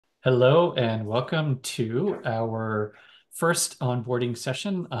Hello and welcome to our first onboarding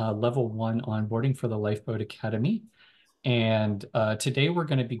session, level one onboarding for the Lifeboat Academy. And today we're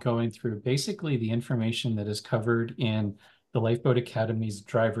going to be going through basically the information that is covered in the Lifeboat Academy's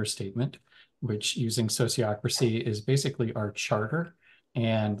driver statement, which using Sociocracy is basically our charter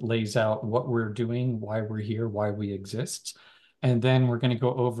and lays out what we're doing, why we're here, why we exist. And then we're going to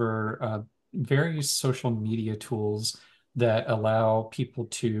go over various social media tools that allow people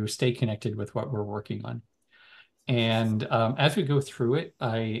to stay connected with what we're working on. And as we go through it,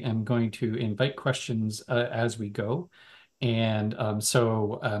 I am going to invite questions as we go. And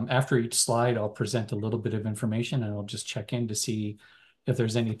after each slide, I'll present a little bit of information and I'll just check in to see if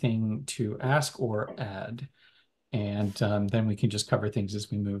there's anything to ask or add. And then we can just cover things as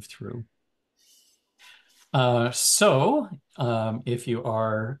we move through. If you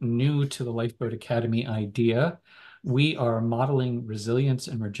are new to the Lifeboat Academy idea, we are modeling resilience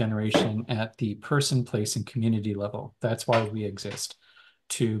and regeneration at the person, place, and community level. That's why we exist,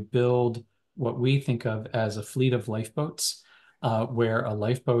 to build what we think of as a fleet of lifeboats, where a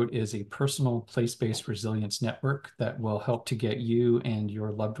lifeboat is a personal place-based resilience network that will help to get you and your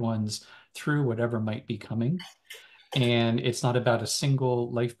loved ones through whatever might be coming. And it's not about a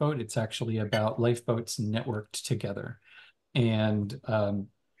single lifeboat, it's actually about lifeboats networked together. And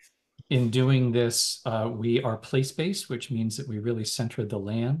in doing this, we are place-based, which means that we really center the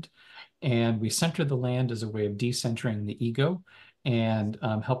land. And we center the land as a way of decentering the ego and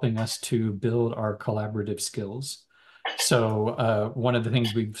helping us to build our collaborative skills. So one of the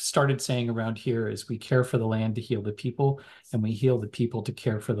things we've started saying around here is we care for the land to heal the people, and we heal the people to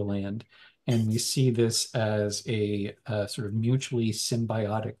care for the land. And we see this as a sort of mutually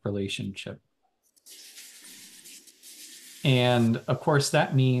symbiotic relationship. And of course,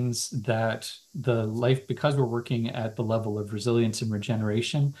 that means that because we're working at the level of resilience and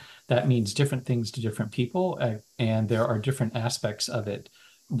regeneration, that means different things to different people. And there are different aspects of it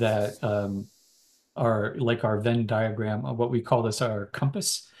that are like our Venn diagram, of what we call this our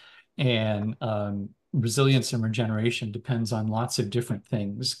compass. And resilience and regeneration depends on lots of different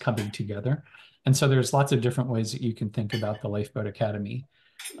things coming together. And so there's lots of different ways that you can think about the Lifeboat Academy.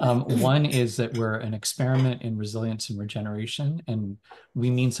 One is that we're an experiment in resilience and regeneration, and we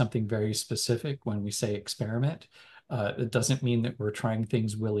mean something very specific when we say experiment. It doesn't mean that we're trying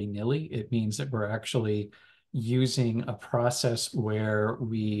things willy-nilly. It means that we're actually using a process where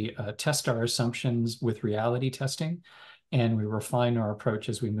we test our assumptions with reality testing, and we refine our approach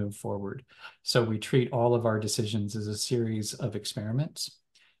as we move forward. So we treat all of our decisions as a series of experiments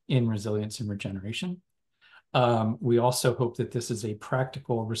in resilience and regeneration. We also hope that this is a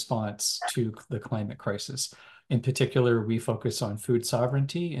practical response to the climate crisis. In particular, we focus on food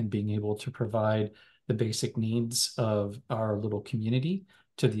sovereignty and being able to provide the basic needs of our little community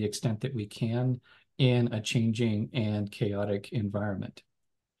to the extent that we can in a changing and chaotic environment.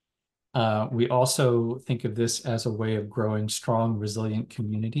 We also think of this as a way of growing strong, resilient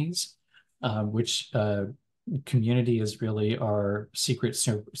communities, which community is really our secret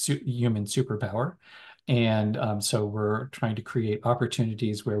human superpower. And so we're trying to create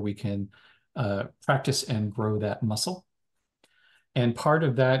opportunities where we can practice and grow that muscle. And part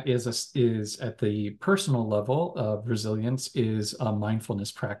of that is at the personal level of resilience is a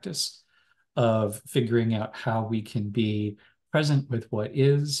mindfulness practice of figuring out how we can be present with what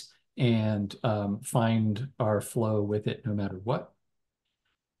is and find our flow with it no matter what.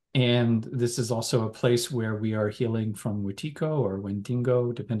 And this is also a place where we are healing from Wetiko or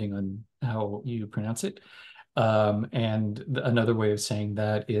Wendigo, depending on how you pronounce it. And another way of saying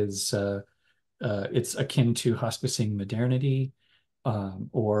that is it's akin to hospicing modernity,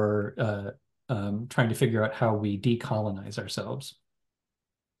 or trying to figure out how we decolonize ourselves.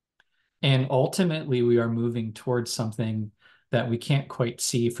 And ultimately, we are moving towards something that we can't quite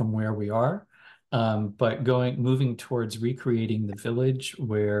see from where we are, but moving towards recreating the village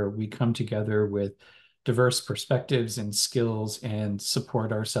where we come together with diverse perspectives and skills and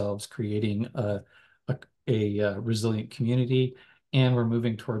support ourselves, creating a resilient community. And we're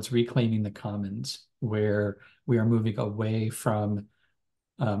moving towards reclaiming the commons, where we are moving away from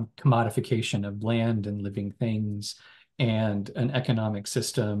commodification of land and living things and an economic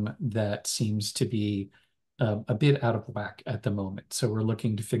system that seems to be a bit out of whack at the moment. So we're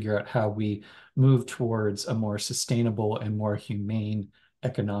looking to figure out how we move towards a more sustainable and more humane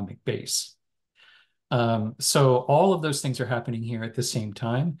economic base. So all of those things are happening here at the same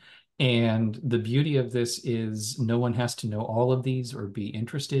time. And the beauty of this is no one has to know all of these or be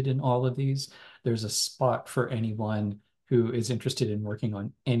interested in all of these. There's a spot for anyone who is interested in working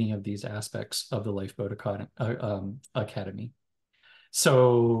on any of these aspects of the Lifeboat Academy.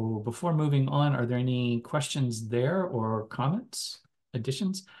 So before moving on, are there any questions there or comments,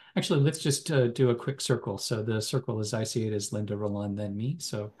 additions? Actually, let's just do a quick circle. So the circle as I see it is Linda, Roland, then me.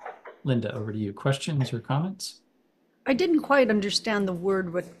 So Linda, over to you. Questions or comments? I didn't quite understand the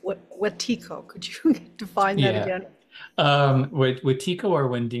word Wetiko. Could you define that Yeah. again? Wetiko or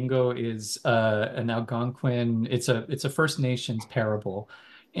Wendigo is an Algonquin. It's a First Nations parable,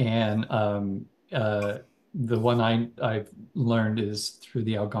 and the one I've learned is through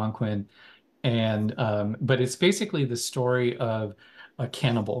the Algonquin, and but it's basically the story of a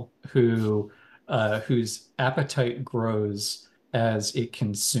cannibal whose appetite grows as it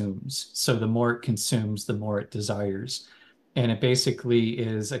consumes. So the more it consumes, the more it desires. And it basically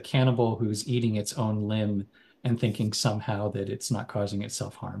is a cannibal who's eating its own limb and thinking somehow that it's not causing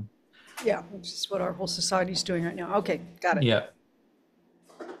itself harm. Yeah, which is what our whole society's doing right now. Okay, got it. Yeah,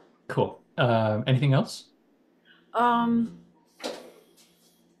 cool. Anything else? Um,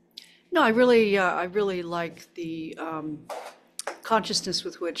 no, I really like the consciousness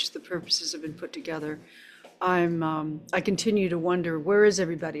with which the purposes have been put together. I continue to wonder, where is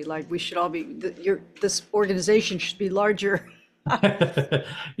everybody? Like, we should all be, this organization should be larger.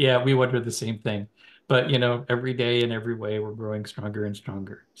 Yeah, we wonder the same thing. But every day in every way, we're growing stronger and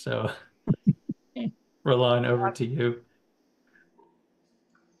stronger. So, Roland, over to you.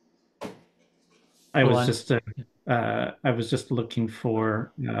 I was Roland. just I was just looking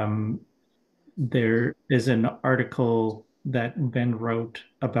for there is an article that Ben wrote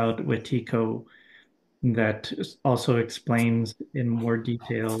about Wetiko that also explains in more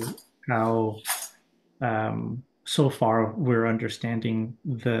detail how so far we're understanding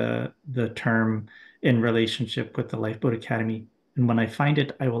the term in relationship with the Lifeboat Academy. And when I find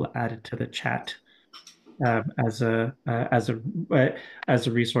it, I will add it to the chat as a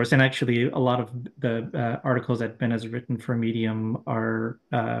resource. And actually, a lot of the articles that Ben has written for Medium are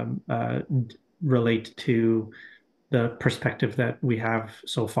relate to the perspective that we have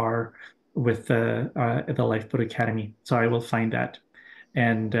so far with the Lifeboat Academy. So I will find that,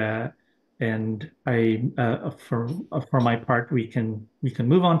 and I for my part, we can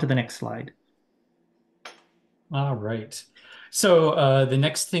move on to the next slide. All right. So the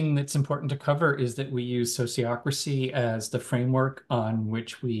next thing that's important to cover is that we use sociocracy as the framework on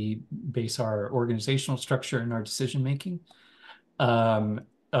which we base our organizational structure and our decision making. Um,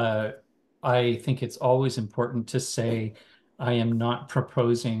 uh, I think it's always important to say I am not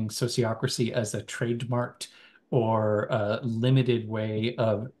proposing sociocracy as a trademarked or a limited way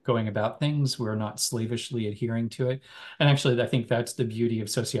of going about things. We're not slavishly adhering to it. And actually, I think that's the beauty of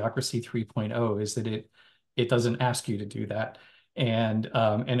Sociocracy 3.0 is that it doesn't ask you to do that. And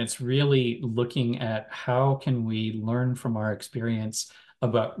it's really looking at how can we learn from our experience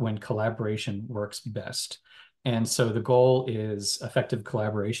about when collaboration works best. And so the goal is effective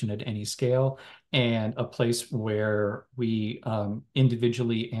collaboration at any scale and a place where we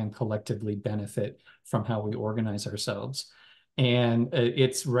individually and collectively benefit from how we organize ourselves. And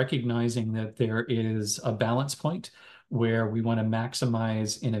it's recognizing that there is a balance point where we want to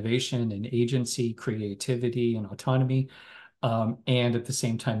maximize innovation and agency, creativity, and autonomy, and at the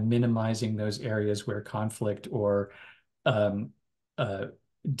same time minimizing those areas where conflict or um, uh,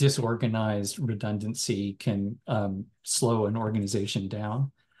 disorganized redundancy can slow an organization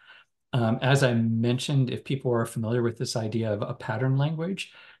down. As I mentioned, if people are familiar with this idea of a pattern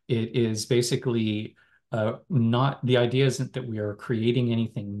language, it is basically not the idea isn't that we are creating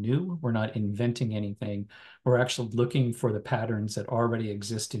anything new. We're not inventing anything. We're actually looking for the patterns that already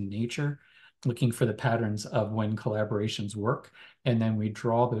exist in nature, looking for the patterns of when collaborations work. And then we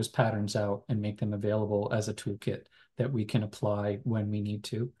draw those patterns out and make them available as a toolkit that we can apply when we need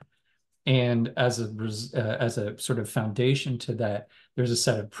to. And as a sort of foundation to that, there's a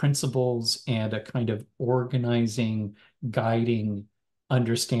set of principles and a kind of organizing, guiding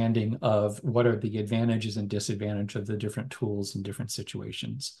understanding of what are the advantages and disadvantages of the different tools in different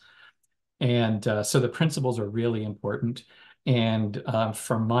situations. And so the principles are really important. And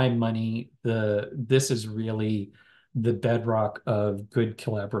for my money, this is really the bedrock of good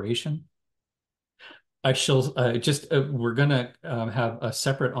collaboration. I shall just, we're going to have a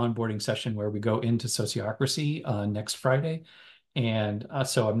separate onboarding session where we go into sociocracy next Friday. And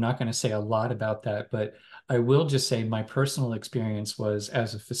so I'm not going to say a lot about that, but I will just say my personal experience was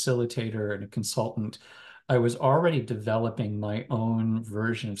as a facilitator and a consultant, I was already developing my own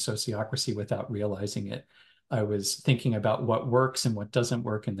version of sociocracy without realizing it. I was thinking about what works and what doesn't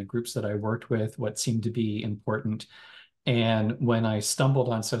work in the groups that I worked with, what seemed to be important. And when I stumbled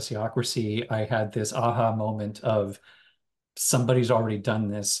on sociocracy, I had this aha moment of somebody's already done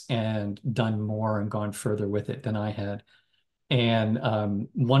this and done more and gone further with it than I had. And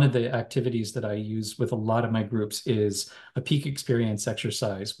one of the activities that I use with a lot of my groups is a peak experience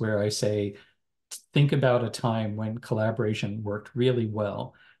exercise where I say, think about a time when collaboration worked really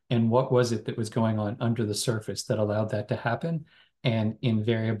well. And what was it that was going on under the surface that allowed that to happen? And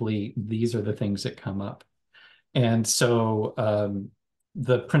invariably, these are the things that come up. And so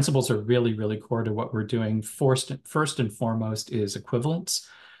the principles are really, really core to what we're doing. First and foremost is equivalence,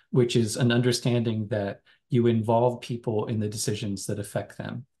 which is an understanding that you involve people in the decisions that affect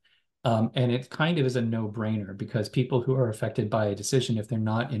them. And it kind of is a no-brainer because people who are affected by a decision, if they're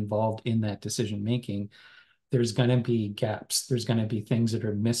not involved in that decision making, there's going to be gaps. There's going to be things that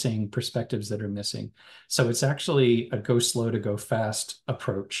are missing, perspectives that are missing. So it's actually a go slow to go fast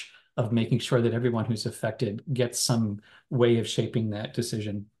approach of making sure that everyone who's affected gets some way of shaping that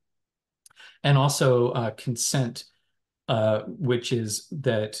decision. And also consent, which is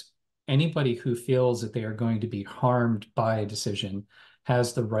that anybody who feels that they are going to be harmed by a decision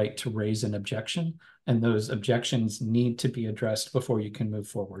has the right to raise an objection, and those objections need to be addressed before you can move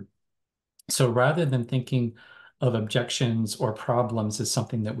forward. So rather than thinking of objections or problems as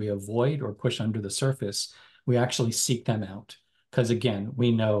something that we avoid or push under the surface, we actually seek them out. Because again,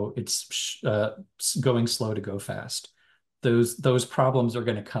 we know it's going slow to go fast. Those problems are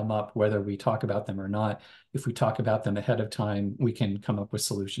going to come up whether we talk about them or not. If we talk about them ahead of time, we can come up with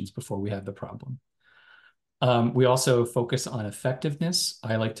solutions before we have the problem. We also focus on effectiveness.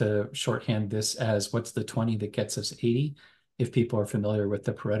 I like to shorthand this as what's the 20 that gets us 80, if people are familiar with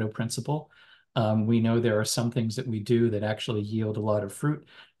the Pareto principle. We know there are some things that we do that actually yield a lot of fruit,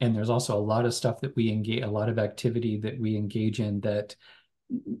 and there's also a lot of stuff that we engage, a lot of activity that we engage in that,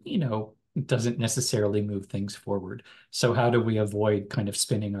 you know, doesn't necessarily move things forward. So how do we avoid kind of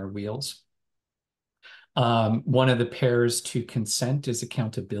spinning our wheels? One of the pairs to consent is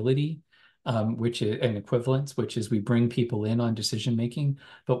accountability, which is an equivalence, which is we bring people in on decision making,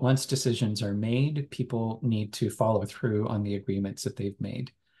 but once decisions are made, people need to follow through on the agreements that they've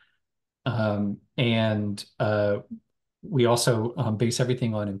made. And we also base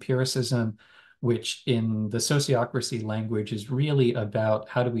everything on empiricism, which in the sociocracy language is really about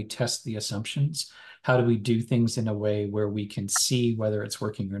how do we test the assumptions? How do we do things in a way where we can see whether it's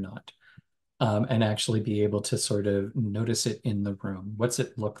working or not? And actually be able to sort of notice it in the room. What's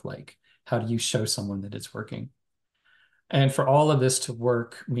it look like? How do you show someone that it's working? And for all of this to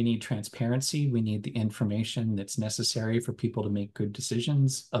work, we need transparency. We need the information that's necessary for people to make good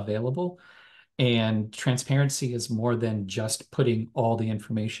decisions available. And transparency is more than just putting all the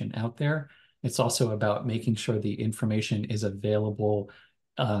information out there. It's also about making sure the information is available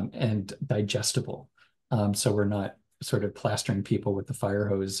and digestible. So we're not sort of plastering people with the fire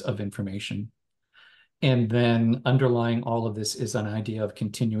hose of information. And then underlying all of this is an idea of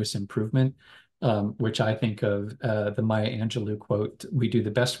continuous improvement, which I think of the Maya Angelou quote, we do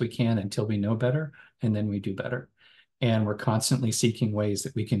the best we can until we know better, and then we do better. And we're constantly seeking ways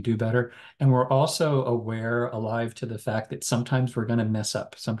that we can do better. And we're also aware, alive to the fact that sometimes we're going to mess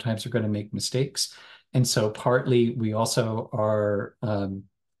up. Sometimes we're going to make mistakes. And so partly we also are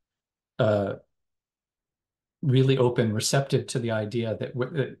uh, really open, receptive to the idea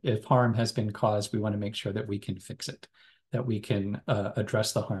that if harm has been caused, we want to make sure that we can fix it, that we can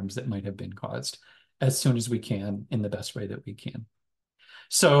address the harms that might have been caused as soon as we can in the best way that we can.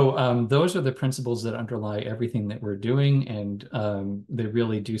 So those are the principles that underlie everything that we're doing, and they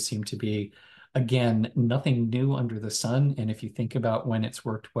really do seem to be, again, nothing new under the sun. And if you think about when it's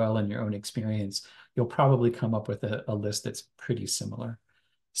worked well in your own experience, you'll probably come up with a list that's pretty similar.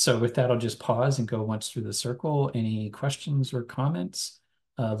 So with that, I'll just pause and go once through the circle. Any questions or comments?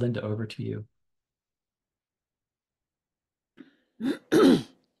 Linda, over to you.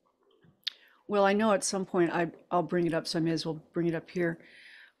 Well, I know at some point I'll bring it up, so I may as well bring it up here.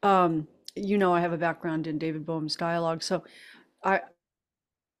 You know, I have a background in David Bohm's dialogue, so I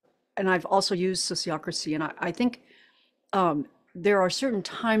and I've also used sociocracy, and I think there are certain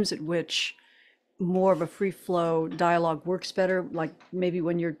times at which more of a free flow dialogue works better, like maybe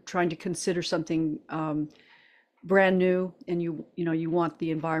when you're trying to consider something brand new and you know you want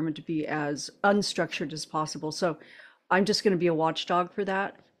the environment to be as unstructured as possible. So I'm just going to be a watchdog for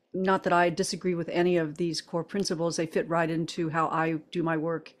that. Not that I disagree with any of these core principles. They fit right into how I do my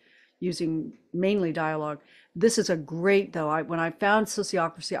work using mainly dialogue. This is a great though. When I found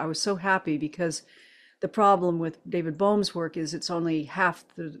sociocracy, I was so happy because the problem with David Bohm's work is it's only half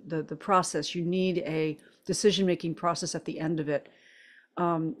the process. You need a decision-making process at the end of it.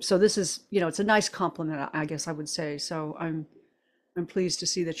 So this is, you know, it's a nice compliment, I guess I would say. So I'm pleased to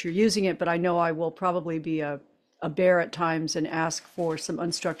see that you're using it, but I know I will probably be a bear at times and ask for some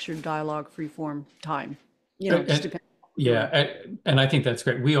unstructured dialogue, free form time. You know, just And, depends. Yeah, and I think that's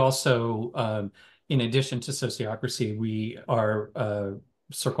great. We also, in addition to sociocracy, we are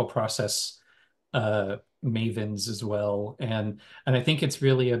circle process mavens as well, and I think it's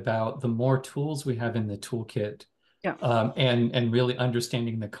really about the more tools we have in the toolkit, Yeah. and really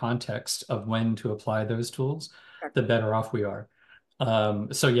understanding the context of when to apply those tools, the better off we are.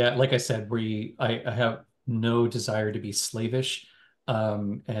 So yeah, like I said, I have no desire to be slavish,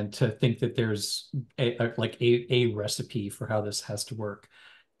 and to think that there's a recipe for how this has to work,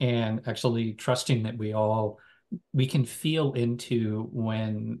 and actually trusting that we can feel into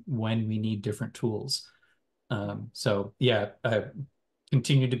when we need different tools. So yeah,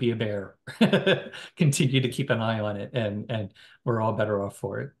 continue to be a bear, continue to keep an eye on it, and we're all better off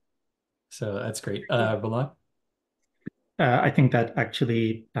for it. So that's great. Valon? I think that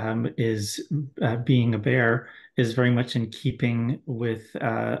actually is being a bear is very much in keeping with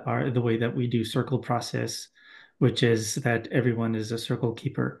the way that we do circle process, which is that everyone is a circle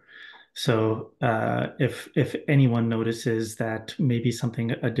keeper. So if anyone notices that maybe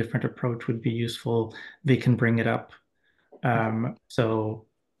something a different approach would be useful, they can bring it up. So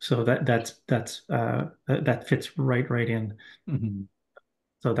that fits right in. Mhm.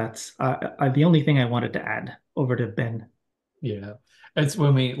 So that's the only thing I wanted to add. Over to Ben. Yeah. It's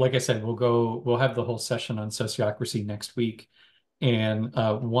like I said, we'll have the whole session on sociocracy next week. And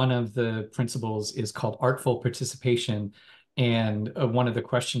one of the principles is called artful participation. And one of the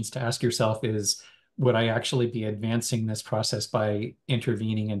questions to ask yourself is, would I actually be advancing this process by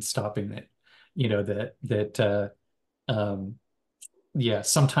intervening and stopping it? You know, um, yeah,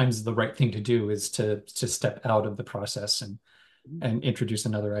 sometimes the right thing to do is to step out of the process and introduce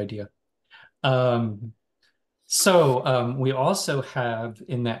another idea. Um, we also have,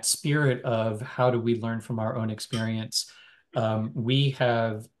 in that spirit of how do we learn from our own experience, we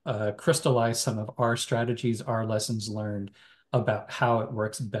have crystallized some of our strategies, our lessons learned about how it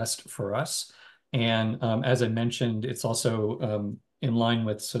works best for us. And as I mentioned, it's also in line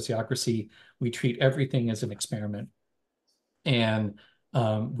with sociocracy. We treat everything as an experiment. And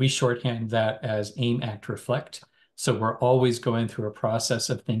we shorthand that as aim, act, reflect. So we're always going through a process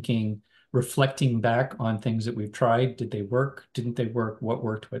of thinking, reflecting back on things that we've tried. Did they work? Didn't they work? What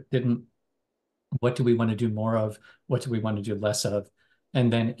worked? What didn't? What do we want to do more of? What do we want to do less of?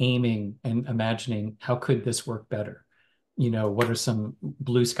 And then aiming and imagining, how could this work better? What are some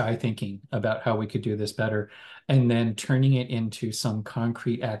blue sky thinking about how we could do this better? And then turning it into some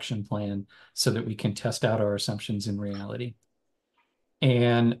concrete action plan so that we can test out our assumptions in reality.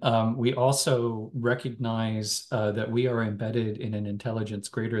 And we also recognize that we are embedded in an intelligence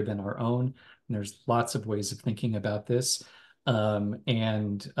greater than our own. And there's lots of ways of thinking about this.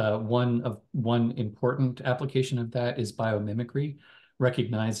 And one important application of that is biomimicry,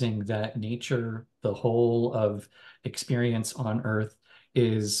 recognizing that nature, the whole of experience on Earth,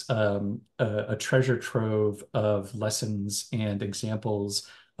 is a treasure trove of lessons and examples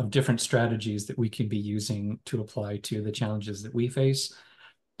of different strategies that we can be using to apply to the challenges that we face.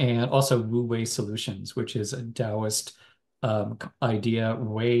 And also Wu Wei solutions, which is a Taoist idea.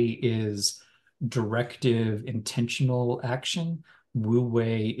 Wei is directive, intentional action. Wu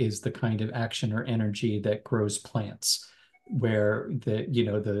Wei is the kind of action or energy that grows plants, where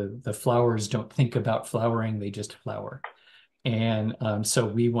the flowers don't think about flowering, they just flower. And so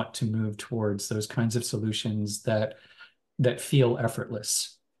we want to move towards those kinds of solutions that feel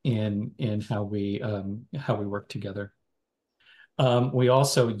effortless in how we work together. We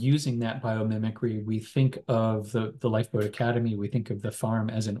also, using that biomimicry, we think of the Lifeboat Academy, we think of the farm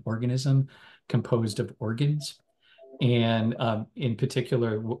as an organism composed of organs. And in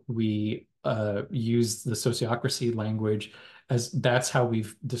particular, we use the sociocracy language as that's how we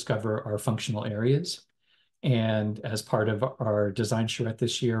discover our functional areas. And as part of our design charrette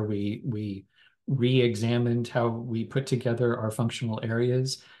this year, we re-examined how we put together our functional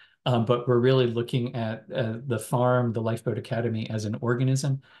areas. But we're really looking at the farm, the Lifeboat Academy, as an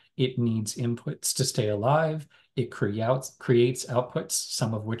organism. It needs inputs to stay alive. It creates outputs,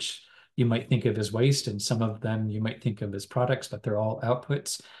 some of which you might think of as waste, and some of them you might think of as products, but they're all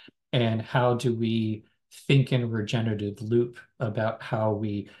outputs. And how do we think in a regenerative loop about how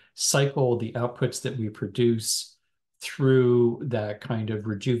we cycle the outputs that we produce through that kind of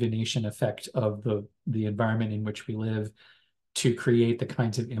rejuvenation effect of the environment in which we live to create the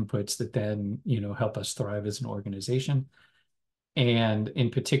kinds of inputs that then help us thrive as an organization. And in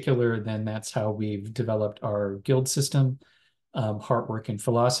particular, then that's how we've developed our guild system, heart work and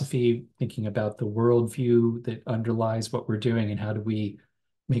philosophy, thinking about the worldview that underlies what we're doing and how do we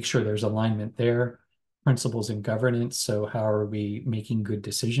make sure there's alignment there. Principles in governance, so how are we making good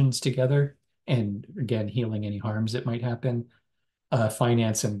decisions together? and again, healing any harms that might happen.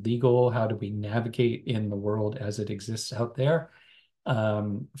 Finance and legal, how do we navigate in the world as it exists out there?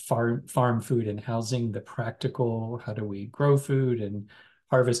 Farm food and housing, the practical, how do we grow food and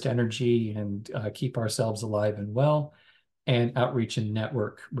harvest energy and keep ourselves alive and well? And outreach and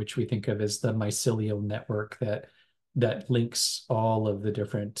network, which we think of as the mycelial network that links all of the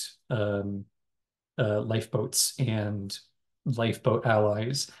different lifeboats and lifeboat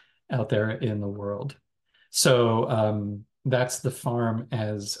allies out there in the world. So that's the farm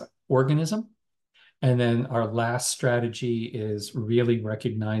as organism. And then our last strategy is really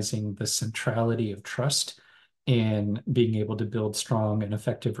recognizing the centrality of trust in being able to build strong and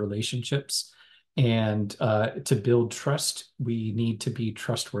effective relationships. And to build trust, we need to be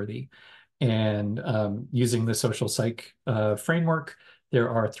trustworthy. And using the social psych framework, there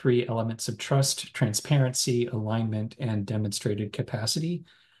are three elements of trust: transparency, alignment, and demonstrated capacity.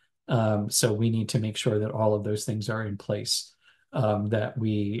 So we need to make sure that all of those things are in place. And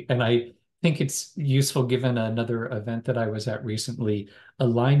I think it's useful given another event that I was at recently.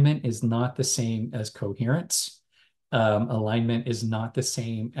 Alignment is not the same as coherence. Alignment is not the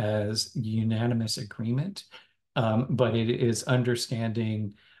same as unanimous agreement, but it is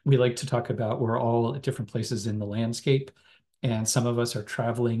understanding. We like to talk about we're all at different places in the landscape, and some of us are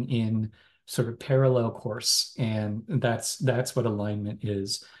traveling in sort of parallel course, and that's what alignment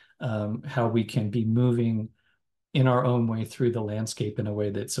is. How we can be moving in our own way through the landscape in a way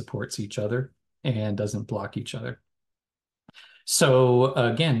that supports each other and doesn't block each other. So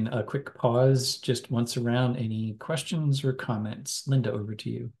again, a quick pause just once around. Any questions or comments? Linda, over to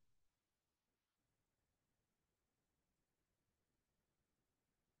you.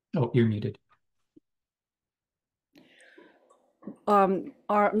 Oh, you're muted. I'm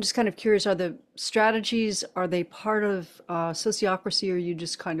just kind of curious, are the strategies, are they part of sociocracy, or you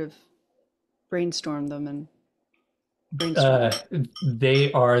just kind of brainstorm them and brainstorm? Uh,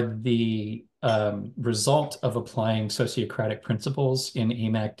 they are the result of applying sociocratic principles in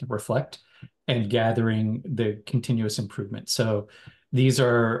aim, act, and reflect and gathering the continuous improvement. So these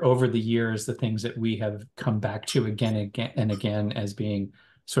are over the years the things that we have come back to again and again as being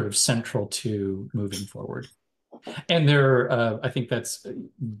sort of central to moving forward. And I think this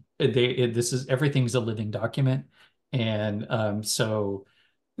is everything's a living document, and so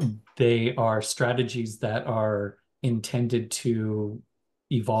they are strategies that are intended to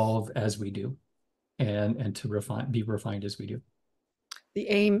evolve as we do and to be refined as we do. The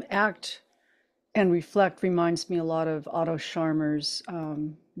aim, act, and reflect reminds me a lot of Otto Scharmer's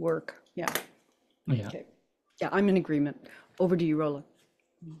work. Yeah. Yeah. Okay. Yeah, I'm in agreement. Over to you, Roland.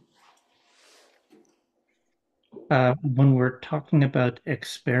 When we're talking about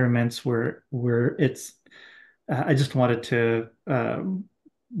experiments where it's, I just wanted to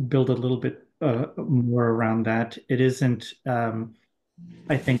build a little bit more around that. It isn't,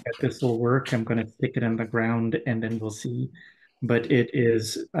 I think that this will work. I'm going to stick it in the ground and then we'll see. But it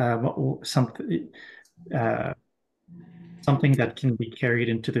is uh, something that can be carried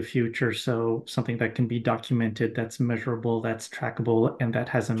into the future. So something that can be documented, that's measurable, that's trackable, and that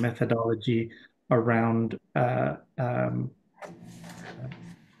has a methodology around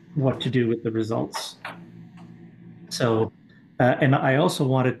what to do with the results. So, and I also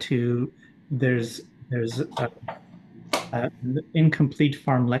wanted to, there's an incomplete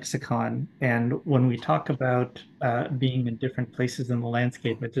farm lexicon. And when we talk about being in different places in the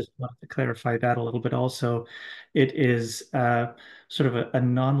landscape, I just wanted to clarify that a little bit also. It is sort of a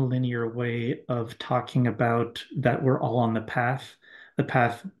non-linear way of talking about that we're all on the path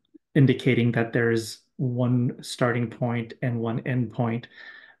indicating that there's one starting point and one end point,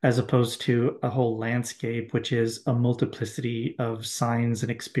 as opposed to a whole landscape, which is a multiplicity of signs and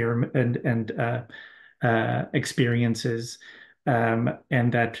experiment and experiences, and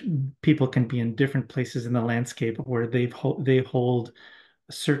that people can be in different places in the landscape where they hold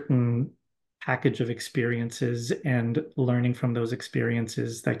a certain package of experiences and learning from those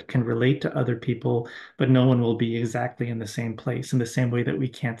experiences that can relate to other people, but no one will be exactly in the same place in the same way that we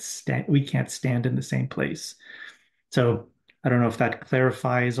can't stand in the same place. So I don't know if that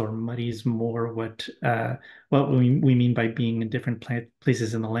clarifies or muddies more what we mean by being in different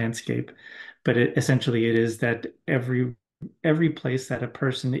places in the landscape. But essentially, it is that every place that a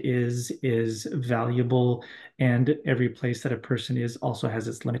person is valuable, and every place that a person is also has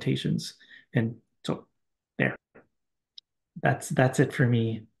its limitations. And so there, that's it for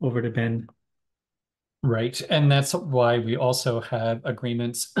me. Over to Ben. Right. And that's why we also have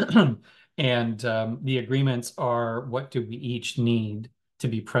agreements. And the agreements are what do we each need to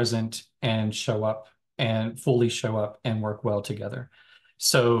be present and show up and fully show up and work well together.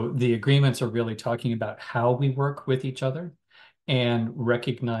 So the agreements are really talking about how we work with each other and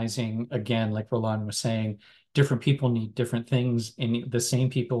recognizing, again, like Roland was saying, different people need different things, and the same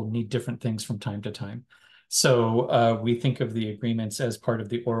people need different things from time to time. So we think of the agreements as part of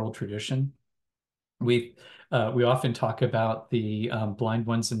the oral tradition. We we often talk about the blind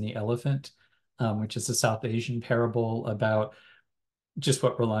ones and the elephant, which is a South Asian parable about just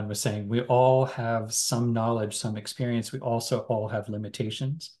what Roland was saying. We all have some knowledge, some experience. We also all have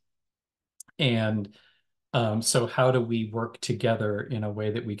limitations. And so how do we work together in a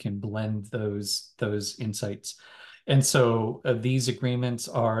way that we can blend those insights? And so these agreements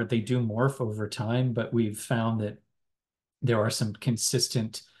are they do morph over time, but we've found that there are some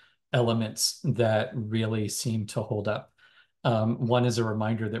consistent elements that really seem to hold up. One is a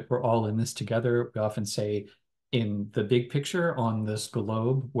reminder that we're all in this together. We often say, in the big picture on this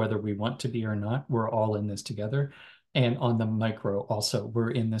globe, whether we want to be or not, we're all in this together. And on the micro, also,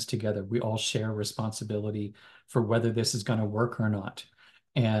 we're in this together. We all share responsibility for whether this is going to work or not.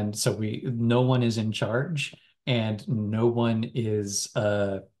 And so no one is in charge, and no one is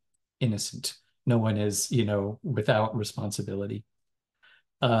innocent. No one is, without responsibility.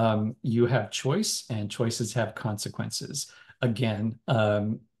 You have choice, and choices have consequences. Again,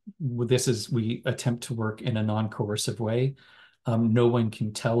 we attempt to work in a non-coercive way. No one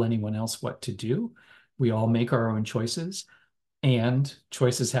can tell anyone else what to do. We all make our own choices, and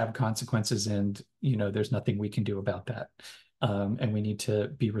choices have consequences, and there's nothing we can do about that. And we need to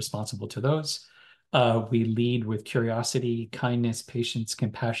be responsible to those. We lead with curiosity, kindness, patience,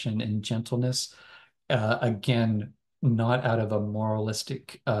 compassion, and gentleness. Again, not out of a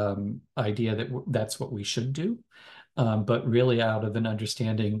moralistic idea that that's what we should do, but really out of an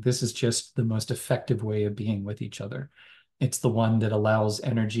understanding this is just the most effective way of being with each other. It's the one that allows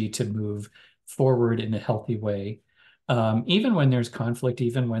energy to move forward in a healthy way. Even when there's conflict,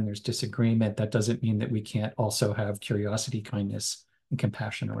 even when there's disagreement, that doesn't mean that we can't also have curiosity, kindness, and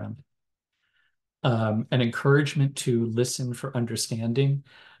compassion around it. An encouragement to listen for understanding.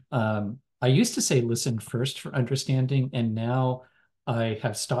 I used to say listen first for understanding, and now I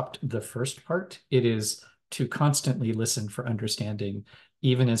have stopped the first part. It is to constantly listen for understanding,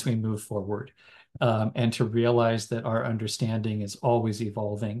 even as we move forward, and to realize that our understanding is always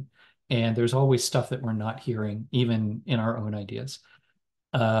evolving, and there's always stuff that we're not hearing, even in our own ideas.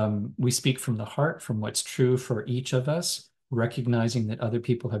 We speak from the heart, from what's true for each of us, recognizing that other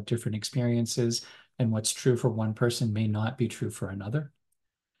people have different experiences, and what's true for one person may not be true for another.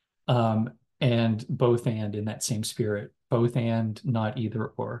 And both and in that same spirit, both and not either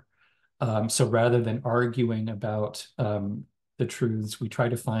or. So rather than arguing about the truths, we try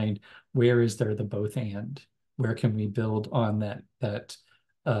to find where is there the both and? Where can we build on that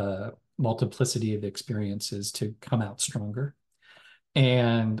multiplicity of experiences to come out stronger?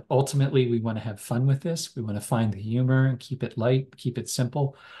 And ultimately, we want to have fun with this. We want to find the humor and keep it light, keep it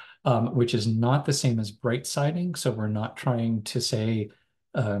simple, which is not the same as bright siding. So we're not trying to say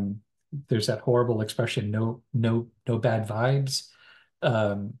um, there's that horrible expression, no bad vibes.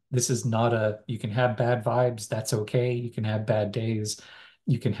 This is not you can have bad vibes. That's okay. You can have bad days.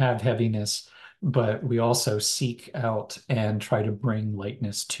 You can have heaviness, but we also seek out and try to bring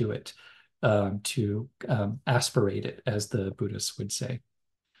lightness to it, to aspirate it, as the Buddhists would say.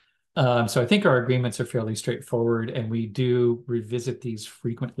 So I think our agreements are fairly straightforward, and we do revisit these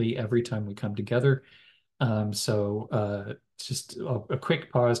frequently every time we come together. Just a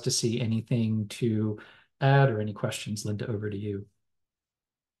quick pause to see anything to add or any questions. Linda, over to you.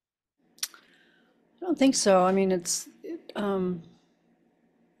 I don't think so. I mean, it's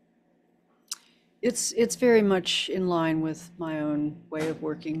very much in line with my own way of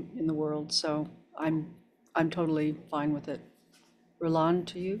working in the world, so I'm totally fine with it. Roland,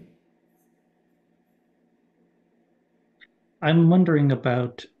 to you? I'm wondering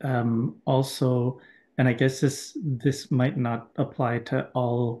about also, and I guess this might not apply to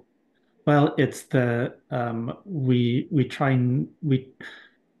all. Well, it's the we try and we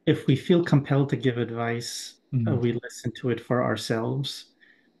if we feel compelled to give advice, Mm. we listen to it for ourselves.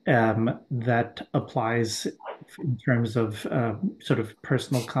 That applies in terms of sort of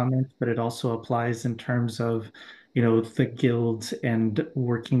personal comments, but it also applies in terms of, the guilds and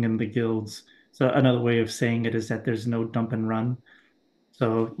working in the guilds. So another way of saying it is that there's no dump and run.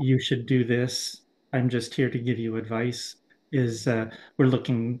 So you should do this. I'm just here to give you advice. Is we're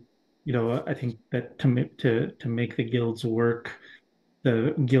looking, I think that to make the guilds work,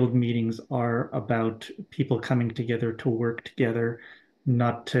 the guild meetings are about people coming together to work together,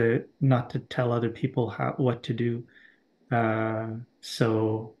 not to tell other people what to do.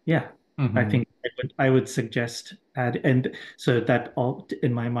 So yeah, I Mhm. think I would suggest add, and so that all,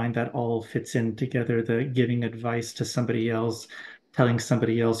 in my mind, that all fits in together, the giving advice to somebody else, telling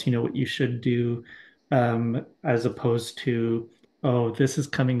somebody else, what you should do, as opposed to, oh, this is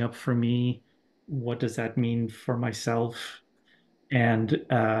coming up for me. What does that mean for myself? And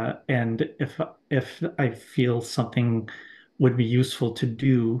if I feel something would be useful to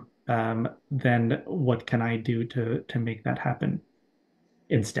do, then what can I do to make that happen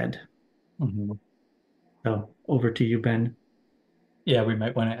instead? Mhm. So over to you, Ben. Yeah, we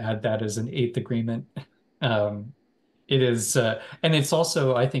might want to add that as an eighth agreement. Um, it is, and it's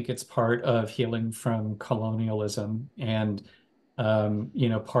also, I think it's part of healing from colonialism. And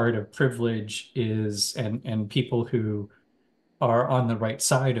part of privilege is, and people who are on the right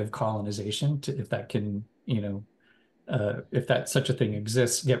side of colonization, if that can, if that such a thing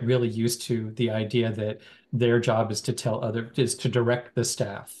exists, get really used to the idea that their job is to direct the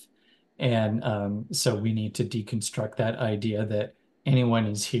staff. And so we need to deconstruct that idea that anyone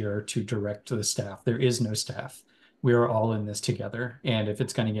is here to direct the staff. There is no staff. We are all in this together. And if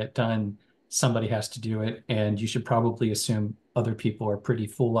it's going to get done, somebody has to do it. And you should probably assume other people are pretty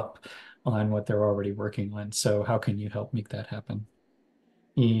full up on what they're already working on. So how can you help make that happen?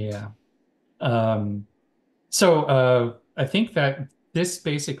 Yeah. Um, I think that this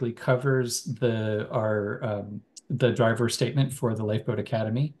basically covers the driver statement for the Lifeboat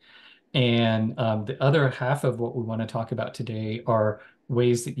Academy. And the other half of what we want to talk about today are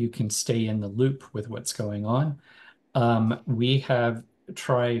ways that you can stay in the loop with what's going on. We have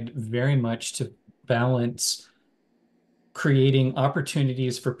tried very much to balance creating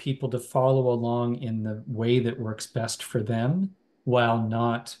opportunities for people to follow along in the way that works best for them while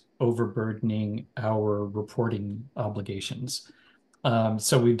not overburdening our reporting obligations.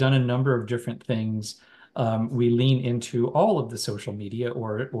 So we've done a number of different things. We lean into all of the social media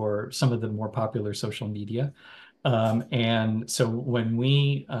or some of the more popular social media. And so when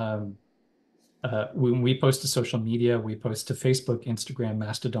we post to social media, we post to Facebook, Instagram,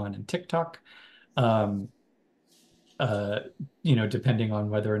 Mastodon, and TikTok. Um, uh, Depending on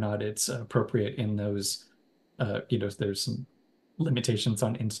whether or not it's appropriate in those, there's some limitations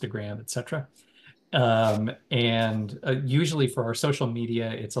on Instagram, etc. And usually for our social media,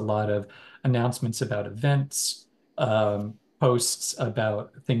 it's a lot of announcements about events, posts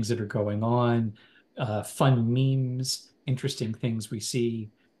about things that are going on, fun memes, interesting things we see.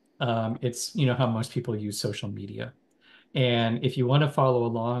 It's, how most people use social media. And if you want to follow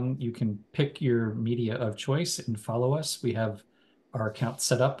along, you can pick your media of choice and follow us. We have our account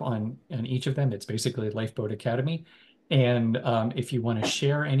set up on each of them. It's basically Lifeboat Academy. And if you want to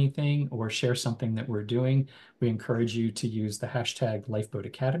share anything or share something that we're doing, we encourage you to use the hashtag Lifeboat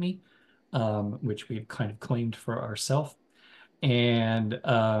Academy, which we've kind of claimed for ourselves. And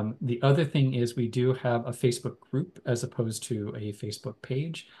the other thing is we do have a Facebook group as opposed to a Facebook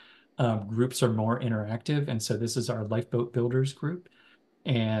page. Groups are more interactive, and so this is our Lifeboat Builders group,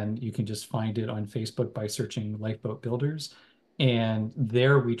 and you can just find it on Facebook by searching Lifeboat Builders. And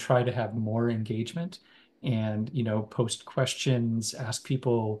there we try to have more engagement and, post questions, ask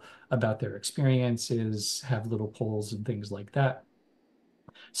people about their experiences, have little polls and things like that.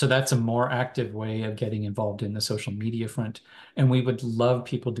 So that's a more active way of getting involved in the social media front. And we would love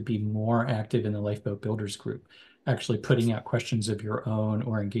people to be more active in the Lifeboat Builders group, actually putting out questions of your own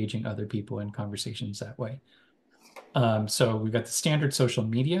or engaging other people in conversations that way. So we've got the standard social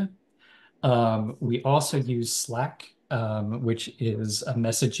media. We also use Slack, which is a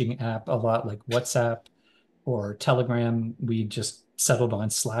messaging app, a lot like WhatsApp or Telegram. We just settled on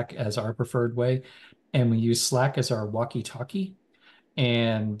Slack as our preferred way. And we use Slack as our walkie-talkie.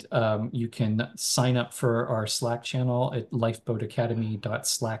 And you can sign up for our Slack channel at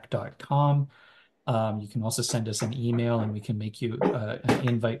lifeboatacademy.slack.com. You can also send us an email and we can make you an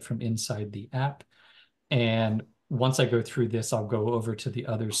invite from inside the app. And once I go through this, I'll go over to the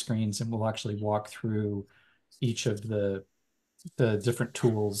other screens and we'll actually walk through each of the different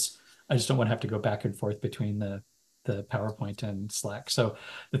tools. I just don't want to have to go back and forth between the PowerPoint and Slack. So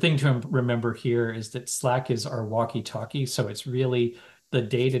the thing to remember here is that Slack is our walkie-talkie. So it's really the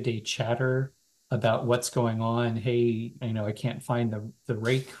day-to-day chatter about what's going on. Hey, I can't find the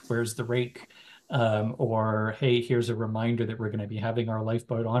rake. Where's the rake? Or hey, here's a reminder that we're going to be having our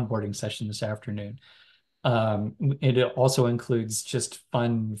lifeboat onboarding session this afternoon. It also includes just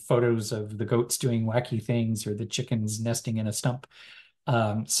fun photos of the goats doing wacky things or the chickens nesting in a stump.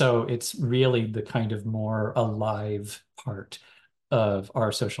 So it's really the kind of more alive part of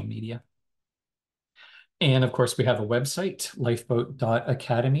our social media. And of course, we have a website,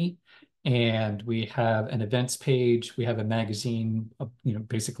 lifeboat.academy, and we have an events page. We have a magazine,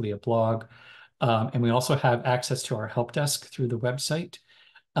 basically a blog. And we also have access to our help desk through the website,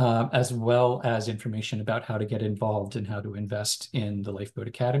 as well as information about how to get involved and how to invest in the Lifeboat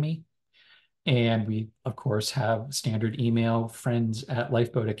Academy. And we, of course, have standard email. Friends at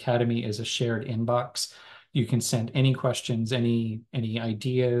Lifeboat Academy is a shared inbox. You can send any questions, any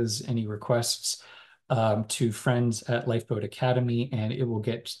ideas, any requests to friends at Lifeboat Academy, and it will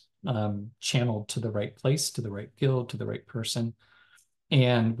get channeled to the right place, to the right guild, to the right person.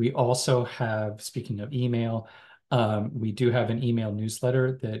 And we also have, speaking of email, we do have an email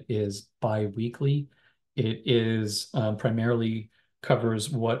newsletter that is bi-weekly. It is primarily covers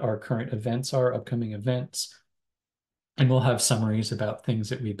what our current events are, upcoming events, and we'll have summaries about things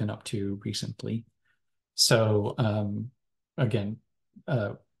that we've been up to recently. So again,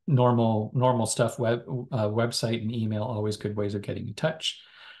 uh, normal stuff, website and email, always good ways of getting in touch.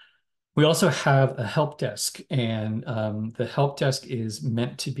 We also have a help desk, and the help desk is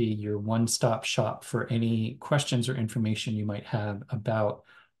meant to be your one-stop shop for any questions or information you might have about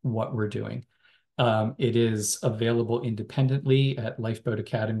what we're doing. It is available independently at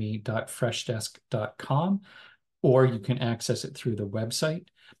lifeboatacademy.freshdesk.com, or you can access it through the website.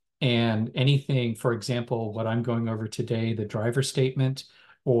 And anything, for example, what I'm going over today, the driver statement,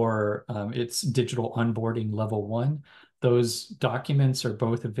 or it's digital onboarding level 1, those documents are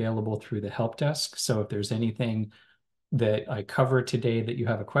both available through the help desk. So if there's anything that I cover today that you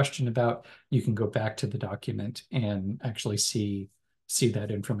have a question about, you can go back to the document and actually see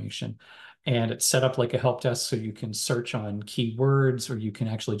that information. And it's set up like a help desk, so you can search on keywords, or you can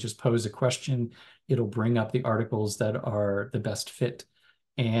actually just pose a question. It'll bring up the articles that are the best fit.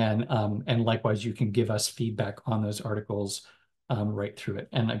 And likewise, you can give us feedback on those articles right through it.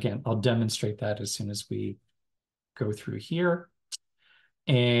 And again, I'll demonstrate that as soon as we go through here.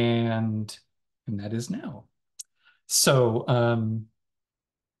 And that is now. So I'm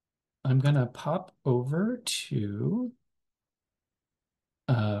going to pop over to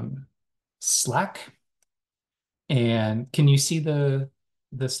Slack. And can you see the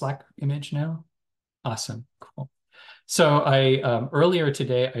Slack image now? Awesome. Cool. So I earlier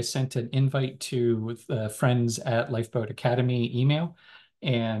today, I sent an invite to friends at Lifeboat Academy email.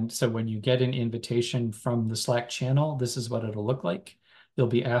 And so when you get an invitation from the Slack channel, this is what it'll look like. You'll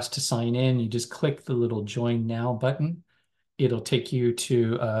be asked to sign in. You just click the little Join Now button. It'll take you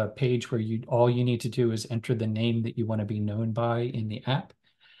to a page where all you need to do is enter the name that you want to be known by in the app.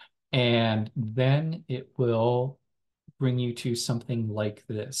 And then it will bring you to something like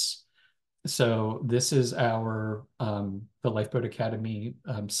this. So this is our the Lifeboat Academy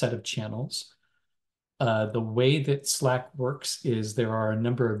set of channels. The way that Slack works is there are a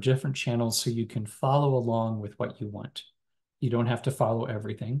number of different channels, so you can follow along with what you want. You don't have to follow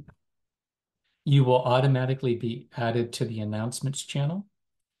everything. You will automatically be added to the announcements channel.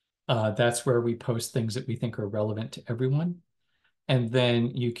 That's where we post things that we think are relevant to everyone. And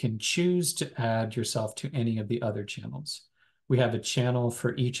then you can choose to add yourself to any of the other channels. We have a channel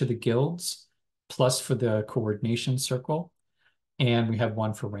for each of the guilds, plus for the coordination circle, and we have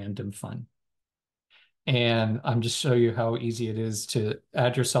one for random fun. And I'm just show you how easy it is to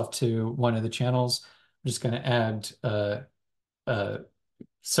add yourself to one of the channels. I'm just going to add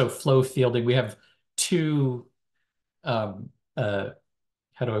so flow fielding. We have two how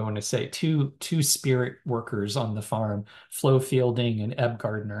do I want to say, two spirit workers on the farm, Flo Fielding and Eb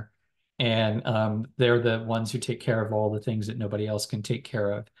Gardner. And they're the ones who take care of all the things that nobody else can take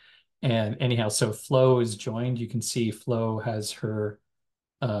care of. And anyhow, so Flo is joined. You can see Flo has her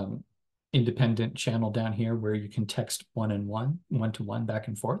independent channel down here where you can text one-to-one, back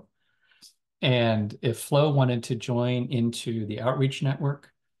and forth. And if Flo wanted to join into the outreach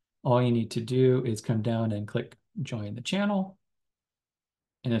network, all you need to do is come down and click join the channel.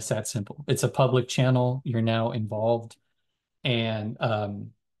 And it's that simple. It's a public channel. You're now involved. And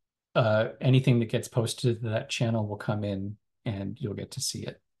anything that gets posted to that channel will come in and you'll get to see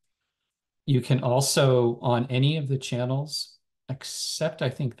it. You can also, on any of the channels, except I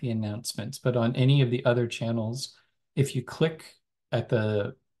think the announcements, but on any of the other channels, if you click at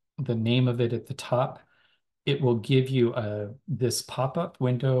the name of it at the top, it will give you this pop-up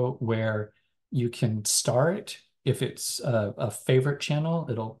window where you can star it. If it's a favorite channel,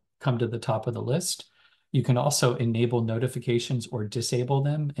 it'll come to the top of the list. You can also enable notifications or disable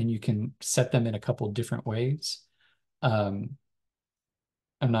them, and you can set them in a couple different ways. I'm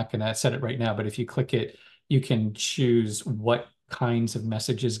not going to set it right now, but if you click it, you can choose what kinds of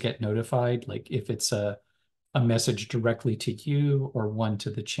messages get notified. Like if it's a message directly to you or one to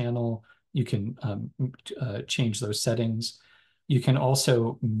the channel, you can change those settings. You can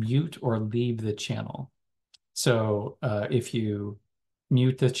also mute or leave the channel. So if you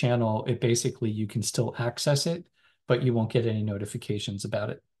mute the channel, it basically you can still access it, but you won't get any notifications about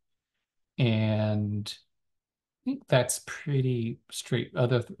it. And I think that's pretty straight.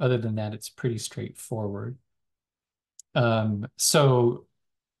 Other than that, it's pretty straightforward. So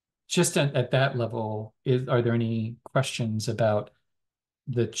just at that level, are there any questions about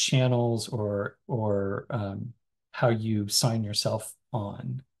the channels or how you sign yourself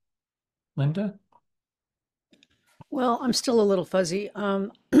on? Linda? Well, I'm still a little fuzzy.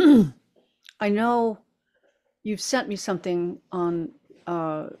 I know you've sent me something on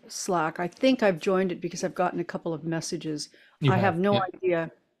Slack. I think I've joined it because I've gotten a couple of messages. You I have have, no yeah.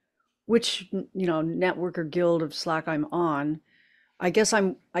 idea which, network or guild of Slack I'm on. I guess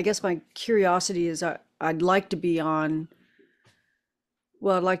my curiosity is I'd like to be on,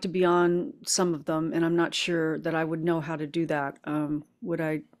 well, I'd like to be on some of them, and I'm not sure that I would know how to do that. Would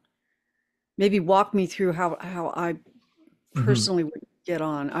I maybe walk me through how I Mhm. personally would get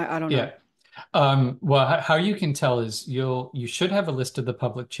on? I don't know. Yeah. Well, how you can tell is you should have a list of the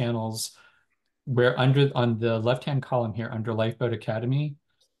public channels where under on the left-hand column here under Lifeboat Academy,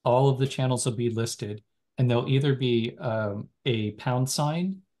 all of the channels will be listed, and there'll either be a pound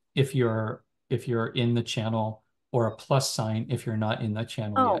sign if you're in the channel, or a plus sign if you're not in the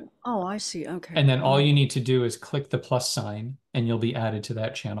channel yet. Oh, I see. And Okay. then all Oh, you need to do is click the plus sign, and you'll be added to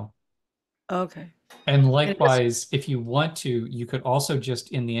that channel. okay. And And just, likewise, if you want to, you could also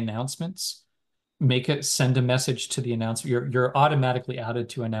just in the announcements make it send a message to the announcement. You're automatically added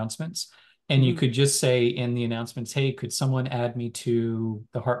to announcements. And you mhm, could just say in the announcements, hey, could someone add me to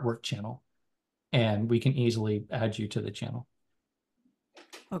the Heartwork channel? And we can easily add you to the channel.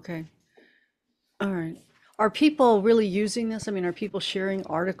 okay. All right. Are people really using this? I mean, are people sharing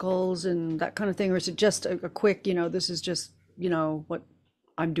articles and that kind of thing, or is it just a quick, this is just, what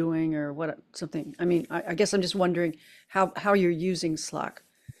I'm doing or what something? I mean, I guess I'm just wondering how you're using Slack.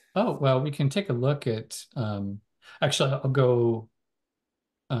 Oh, well, we can take a look at actually I'll go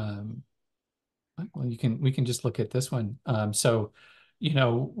um well, we can just look at this one. So,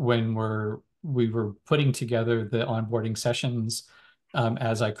 when we were putting together the onboarding sessions,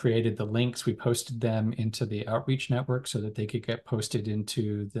 as I created the links, we posted them into the outreach network so that they could get posted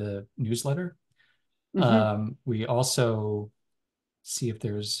into the newsletter. Hmm. We also see if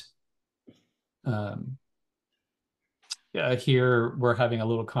there's here we're having a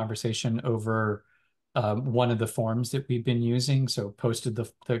little conversation over one of the forms that we've been using. So posted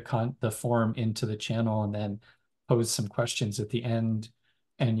the form into the channel and then posed some questions at the end.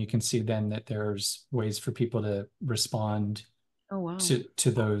 And you can see then that there's ways for people to respond Oh, wow.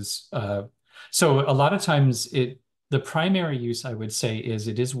 to those. So a lot of times the primary use I would say is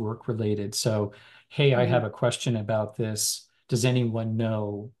it is work related. So, hey, I Hmm. have a question about this. Does anyone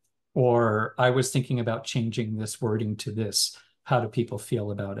know? Or I was thinking about changing this wording to this. How do people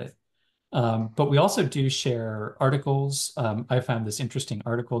feel about it? But we also do share articles. I found this interesting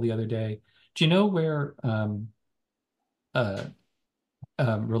article the other day. Do you know where, uh,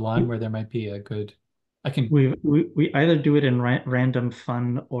 Roland, where there might be a good, I can, We either do it in random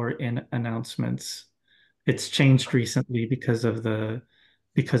fun or in announcements. It's changed recently because of the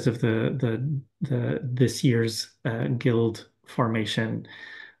this year's guild formation.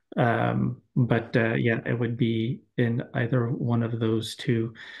 But yeah, it would be in either one of those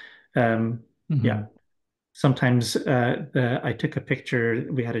two. Um, yeah, mhm. sometimes I took a picture.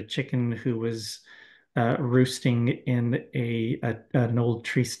 We had a chicken who was roosting in an old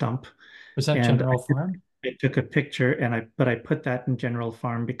tree stump, Was that and General Farm? I took a picture and I put that in general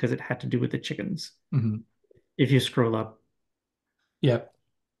farm because it had to do with the chickens. Mhm. If you scroll up, Yep.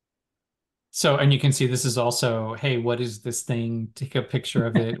 So, and you can see this is also, hey, what is this thing? Take a picture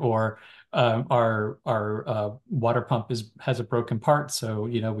of it, or our water pump has a broken part, so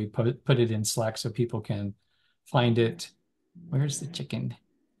we put it in Slack so people can find it. Where's the chicken?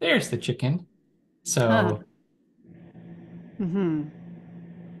 There's the chicken. Huh. So, Hmm.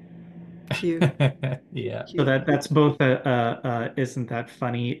 Cute. yeah, so Cute. that's both isn't that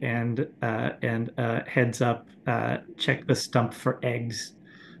funny and heads up, check the stump for eggs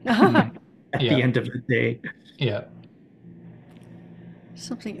mhm, at the yeah, end of the day. yeah,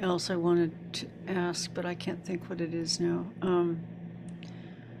 Something else I wanted to ask, but I can't think what it is now.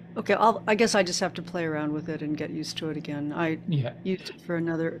 Okay, I guess I just have to play around with it and get used to it again. I yeah. used it for in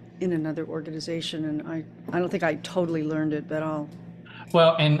another organization, and I don't think I totally learned it, but I'll.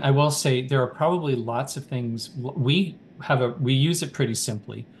 Well, and I will say there are probably lots of things we use it pretty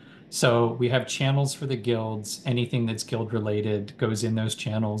simply. So we have channels for the guilds. Anything that's guild related goes in those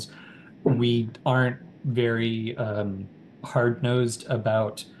channels. We aren't very hard-nosed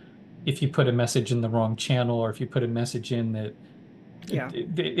about if you put a message in the wrong channel or if you put a message in that Yeah.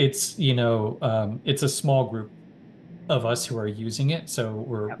 It's, it's a small group of us who are using it,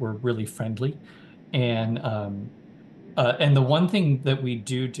 so Yep. we're really friendly. And and the one thing that we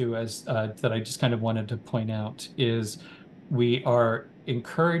do as that I just kind of wanted to point out is we are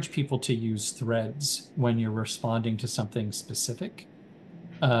encourage people to use threads when you're responding to something specific.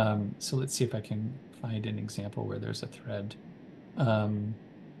 So let's see if I can find an example where there's a thread. Um,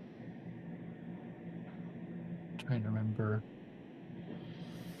 Trying to remember.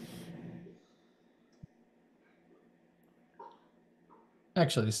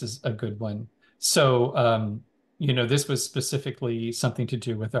 Actually, this is a good one. So, this was specifically something to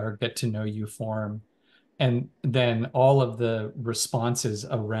do with our get to know you form. And then all of the responses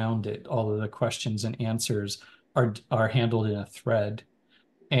around it, all of the questions and answers are handled in a thread.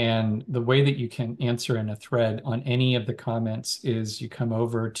 And the way that you can answer in a thread on any of the comments is you come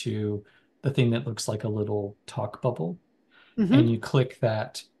over to the thing that looks like a little talk bubble and Mm-hmm. you click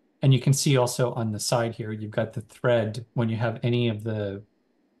that. And you can see also on the side here, you've got the thread when you have any of the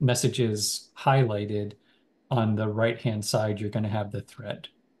messages highlighted on the right-hand side, you're going to have the thread,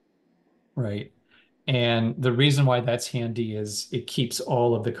 right? And the reason why that's handy is it keeps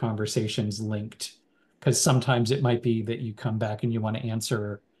all of the conversations linked. Because sometimes it might be that you come back and you want to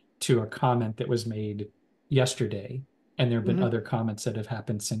answer to a comment that was made yesterday, and there have been Mm-hmm. other comments that have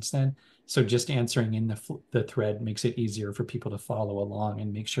happened since then. So just answering in the thread makes it easier for people to follow along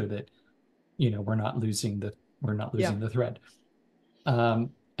and make sure that we're not Yeah. losing the thread.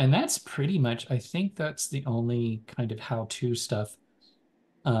 And that's pretty much, I think that's the only kind of how-to stuff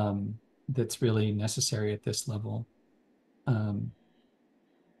um, that's really necessary at this level. Um,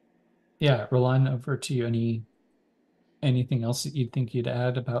 yeah, Roland, over to you. Anything else that you'd think you'd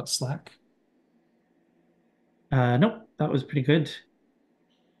add about Slack? Nope, that was pretty good.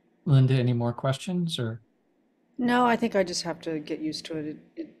 Linda, any more questions or? No, I think I just have to get used to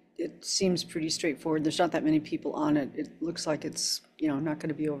it. It seems pretty straightforward. There's not that many people on it. It looks like it's, not going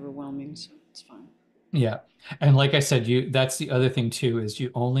to be overwhelming, so it's fine. Yeah. And like I said, that's the other thing too, is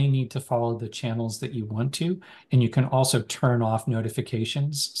you only need to follow the channels that you want to, and you can also turn off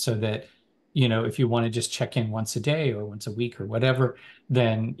notifications so that, if you want to just check in once a day or once a week or whatever,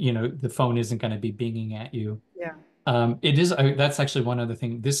 then, the phone isn't going to be binging at you. Yeah. It is, that's actually one other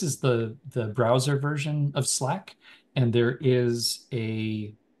thing. This is the browser version of Slack, and there is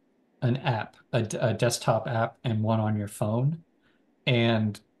an app, a desktop app and one on your phone.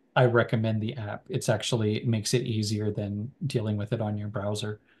 And I recommend the app. It makes it easier than dealing with it on your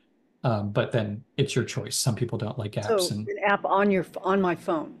browser. But then it's your choice. Some people don't like apps, So and an app on my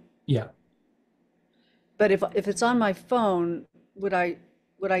phone. yeah, But if it's on my phone, would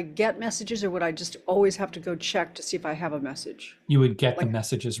I get messages or would I just always have to go check to see if I have a message? you would get the Like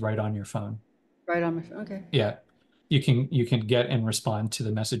messages right on your phone. right on my phone. Okay. Yeah, you can get and respond to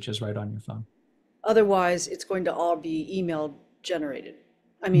the messages right on your phone. Otherwise, it's going to all be email generated.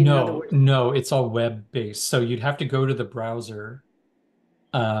 I mean, in other No, words, no, it's all web based. So you'd have to go to the browser.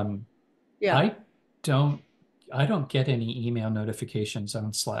 Um, yeah. I don't I don't get any email notifications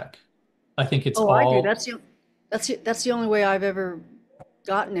on Slack. I think it's Oh, I do. all That's the only way I've ever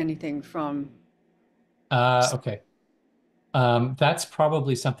gotten anything from. okay. That's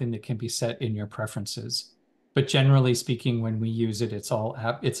probably something that can be set in your preferences. But generally speaking, when we use it, it's all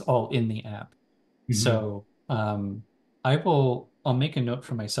in the app. Mhm. So I'll make a note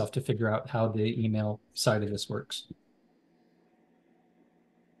for myself to figure out how the email side of this works.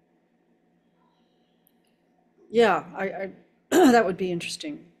 Yeah, I that would be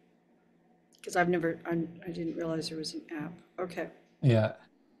interesting because I didn't realize there was an app. Okay. Yeah.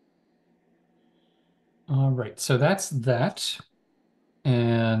 All right. So that's that.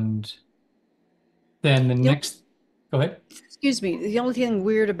 And then the The only, next, go ahead. excuse me. The only thing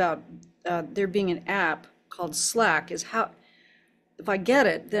weird about there being an app called Slack is how if I get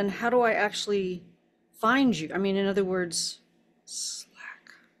it, then how do I actually find you? I mean, in other words, Slack.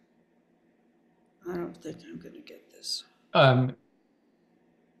 I don't think I'm going to get this. Um,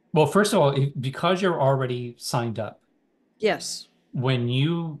 well, first of all, because you're already signed up, Yes. when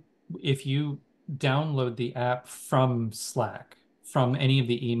you if you download the app from Slack, from any of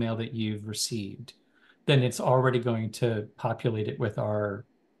the email that you've received, then it's already going to populate it with our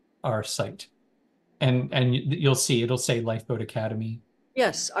site. And you'll see it'll say Lifeboat Academy.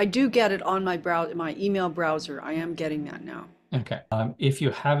 Yes, I do get it on my email browser. I am getting that now. Okay. If you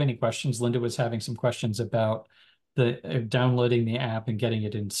have any questions, Linda was having some questions about the downloading the app and getting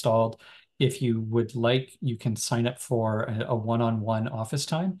it installed. If you would like, you can sign up for a one-on-one office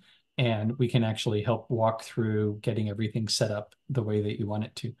time, and we can actually help walk through getting everything set up the way that you want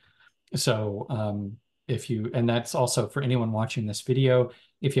it to. So, and that's also for anyone watching this video,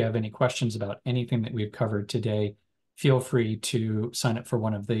 if you have any questions about anything that we've covered today, feel free to sign up for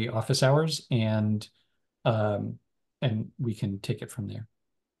one of the office hours um, and we can take it from there.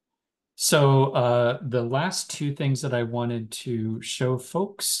 So the last two things that I wanted to show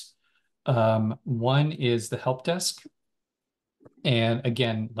folks, one is the help desk. And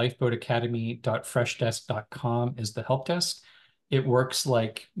again, lifeboatacademy.freshdesk.com is the help desk. It works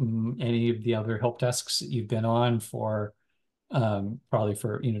like any of the other help desks that you've been on for probably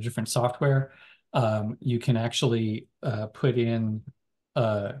for different software. You can actually put in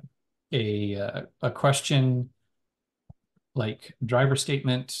uh, a question like driver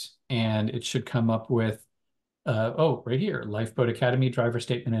statement, and it should come up with oh, right here, Lifeboat Academy driver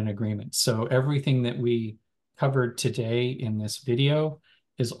statement and agreement. So everything that we covered today in this video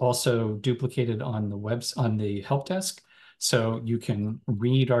is also duplicated on the help desk. So you can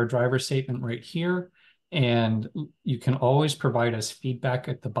read our driver statement right here, and you can always provide us feedback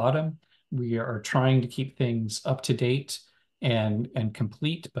at the bottom. We are trying to keep things up to date and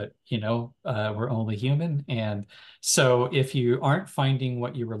complete, but we're only human. And so if you aren't finding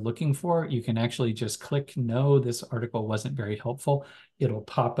what you were looking for, you can actually just click no, this article wasn't very helpful. It'll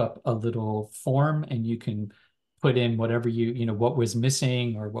pop up a little form and you can put in whatever what was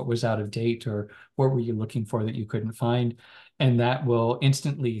missing or what was out of date or what were you looking for that you couldn't find. And that will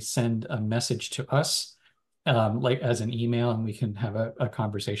instantly send a message to us, like as an email, and we can have a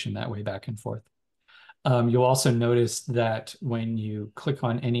conversation that way back and forth. You'll also notice that when you click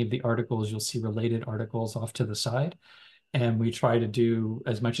on any of the articles, you'll see related articles off to the side. And we try to do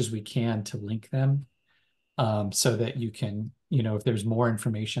as much as we can to link them so that you can, if there's more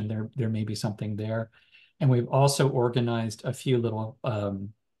information, there may be something there. And we've also organized a few little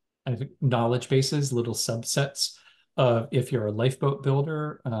I think knowledge bases, little subsets of if you're a lifeboat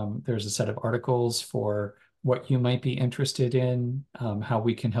builder, there's a set of articles for what you might be interested in, how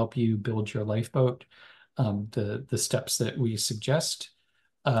we can help you build your lifeboat, the steps that we suggest.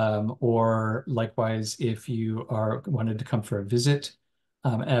 Or likewise, if you wanted to come for a visit,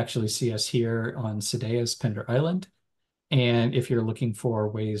 actually see us here on Sedea's Pender Island. And if you're looking for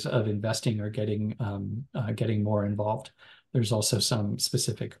ways of investing or getting more involved, there's also some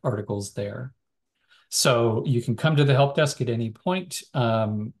specific articles there. So you can come to the help desk at any point,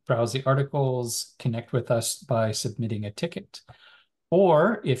 browse the articles, connect with us by submitting a ticket.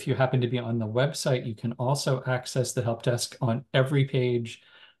 Or if you happen to be on the website, you can also access the help desk on every page.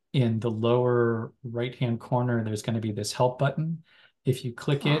 In the lower right-hand corner, there's going to be this help button. If you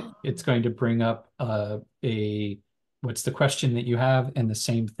click it, it's going to bring up what's the question that you have, and the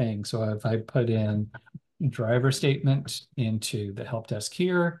same thing. So if I put in driver statement into the help desk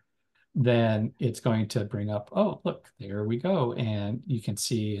here, then it's going to bring up, oh, look, there we go. And you can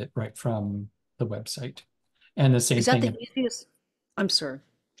see it right from the website. And the same Is that thing. the easiest? I'm sorry.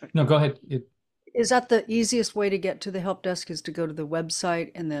 No, go ahead. Is that the easiest way to get to the help desk is to go to the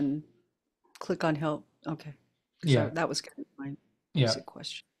website and then click on help? Okay. Yeah, That was kind of my yeah, basic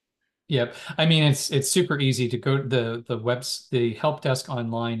question. yeah. I mean, it's super easy to go. The help desk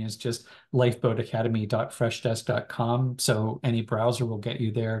online is just lifeboatacademy.freshdesk.com. So any browser will get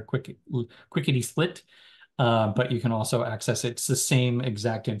you there quickety split. But you can also access it. It's the same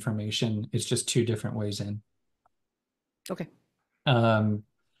exact information. It's just two different ways in. Okay.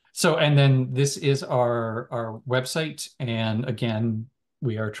 So, and then this is our website, and again,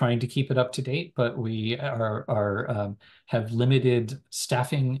 we are trying to keep it up to date, but we have limited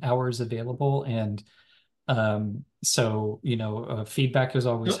staffing hours available, and so feedback is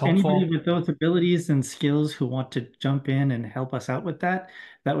always So anybody helpful. with those abilities and skills who want to jump in and help us out with that,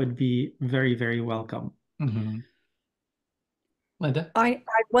 that would be very, very welcome. Mhm. Linda?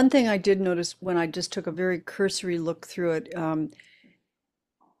 One thing I did notice when I just took a very cursory look through it,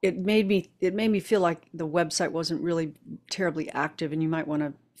 it made me feel like the website wasn't really terribly active, and you might want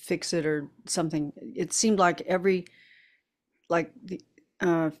to fix it or something. It seemed like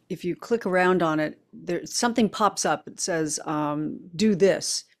if you click around on it, there something pops up. It says do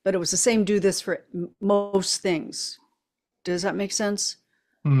this, but it was the same do this for most things. Does that make sense?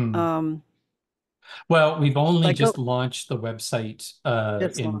 Hmm. Um, Well, we've only like just go launched the website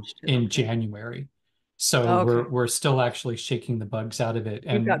just in launched it. in Okay. January. So Oh, we're okay. we're still actually shaking the bugs out of it.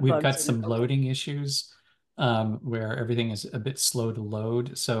 You've And got we've bugs got in it. some Okay. loading issues where everything is a bit slow to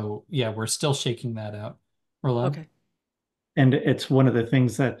load. So yeah, we're still shaking that out. Roland? Okay. And it's one of the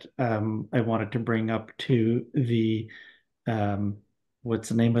things that I wanted to bring up to um, what's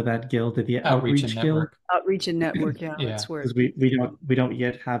the name of that guild? The Outreach and Outreach Guild, Outreach and network. Yeah, Yeah. that's where because we don't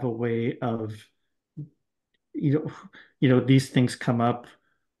yet have a way of you know these things come up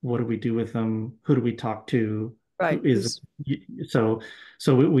What do we do with them? Who do we talk to? Who Right. is Who's so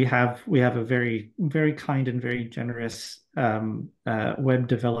so we have a very kind and very generous web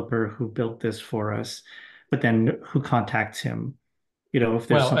developer who built this for us, but then who contacts him? If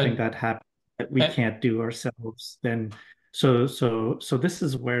there's Well, something that happens that we and can't do ourselves, then so this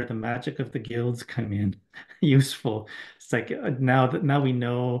is where the magic of the guilds come in useful. It's like now we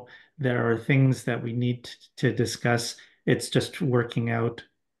know there are things that we need to discuss. It's just working out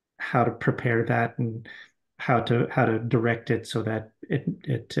how to prepare that and how to direct it so that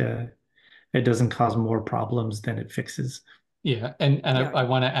it doesn't cause more problems than it fixes. yeah, and yeah. I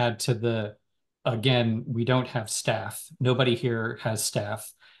want to add to the, again, we don't have staff. Nobody here has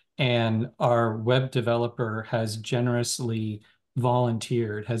staff. And our web developer has generously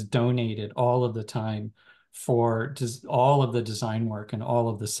volunteered, has donated all of the time for all of the design work and all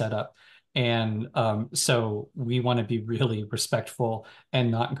of the setup. And so we want to be really respectful and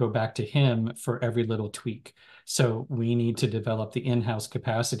not go back to him for every little tweak. So we need to develop the in-house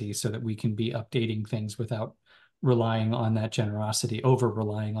capacity so that we can be updating things without relying on that generosity, over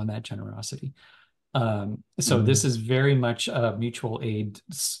relying on that generosity. So this Mm. is very much a mutual aid,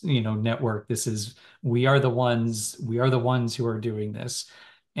 network. We are the ones who are doing this.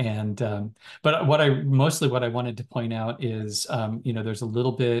 And but what I wanted to point out is, there's a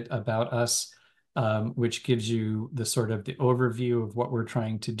little bit about us, which gives you the sort of the overview of what we're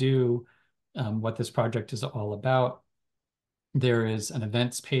trying to do, what this project is all about. There is an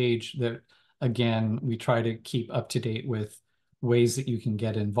events page that, again, we try to keep up to date with ways that you can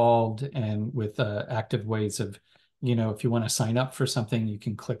get involved and with active ways of, if you want to sign up for something, you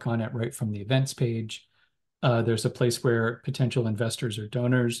can click on it right from the events page. There's a place where potential investors or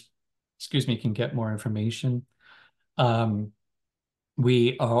donors, excuse me, can get more information. Um,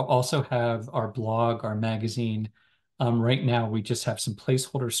 we also have our blog, our magazine. Right now, we just have some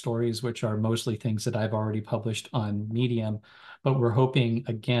placeholder stories, which are mostly things that I've already published on Medium, but we're hoping,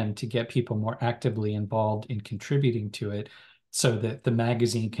 again, to get people more actively involved in contributing to it so that the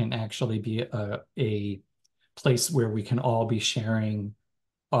magazine can actually be a place where we can all be sharing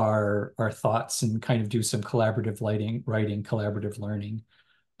our thoughts and kind of do some collaborative writing, collaborative learning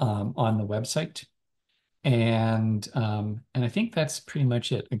on the website. And I think that's pretty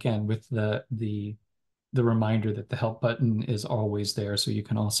much it. Again, with the reminder that the help button is always there, so you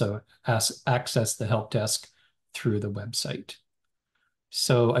can also access the help desk through the website.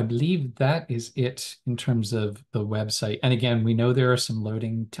 So I believe that is it in terms of the website. And again, we know there are some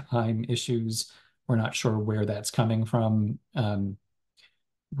loading time issues. We're not sure where that's coming from.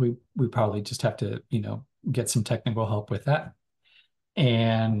 We probably just have to, get some technical help with that.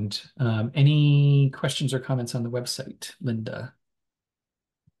 And any questions or comments on the website, Linda?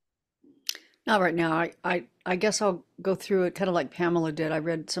 Not right now. I guess I'll go through it kind of like Pamela did. I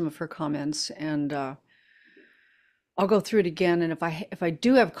read some of her comments and I'll go through it again. And if I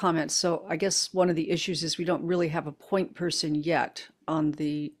do have comments, so I guess one of the issues is we don't really have a point person yet on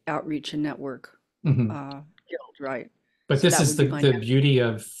the outreach and network Mhm. guild, right? But So this that is would be my the next. beauty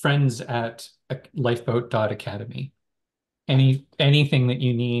of friends at lifeboat.academy. Anything that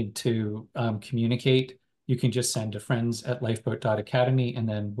you need to communicate, you can just send to friends at lifeboat.academy and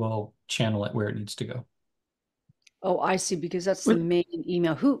then we'll channel it where it needs to go. Oh, I see, because that's the With main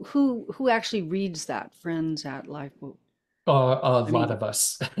email. Who actually reads that? Friends at Lifeboat. A I lot mean, of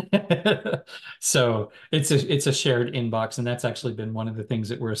us. So it's a shared inbox, and that's actually been one of the things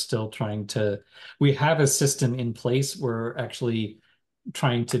that we're still trying to. We have a system in place. We're actually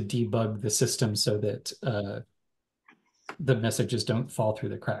trying to debug the system so that the messages don't fall through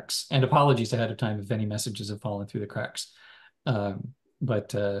the cracks. And apologies ahead of time if any messages have fallen through the cracks.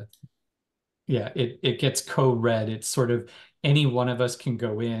 But yeah, it gets co-read. It's sort of any one of us can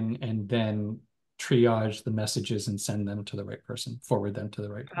go in and then triage the messages and send them to the right person, forward them to the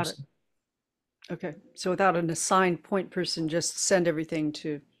right got it. person. Okay. So without an assigned point person, just send everything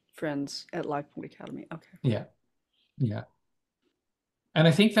to friends at Lifeboat Academy. Okay. Yeah, yeah. And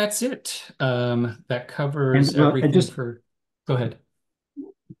I think that's it. That covers and well, I everything just for, go ahead.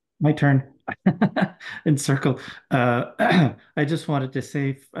 my turn in circle. I just wanted to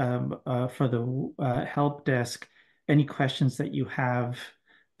say for the help desk, any questions that you have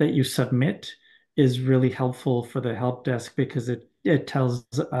that you submit is really helpful for the help desk because it tells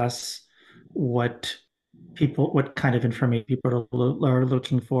us what what kind of information people are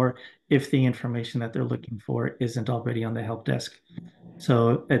looking for if the information that they're looking for isn't already on the help desk.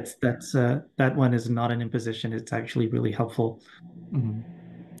 So that one is not an imposition. It's actually really helpful. Mhm.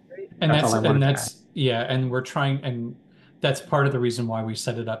 Great. And That's all that's I and wanted to add. that's yeah, and we're trying, and that's part of the reason why we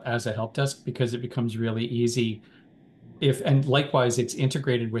set it up as a help desk because it becomes really easy And likewise, it's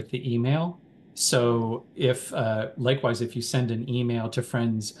integrated with the email. So if likewise, if you send an email to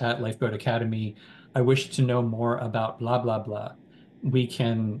friends at Lifeboat Academy, I wish to know more about blah, blah, blah. We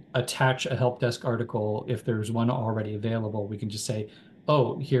can attach a help desk article if there's one already available. We can just say,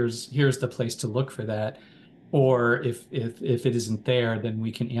 oh, here's the place to look for that. Or if it isn't there, then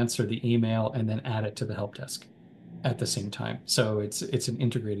we can answer the email and then add it to the help desk at the same time. So it's an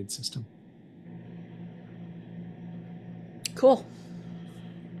integrated system. Cool.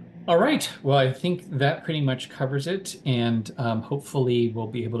 All right. Well, I think that pretty much covers it. And hopefully we'll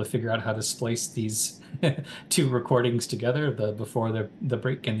be able to figure out how to splice these two recordings together, the before the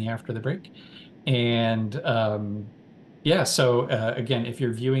break and the after the break. And yeah, so again, if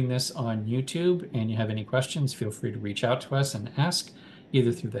you're viewing this on YouTube and you have any questions, feel free to reach out to us and ask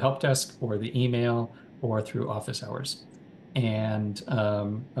either through the help desk or the email or through office hours. And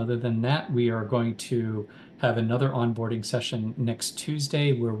other than that, we are going to have another onboarding session next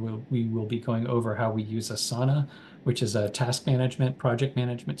Tuesday where we will be going over how we use Asana, which is a task management, project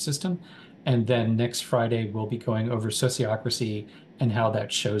management system. And then next Friday, we'll be going over sociocracy and how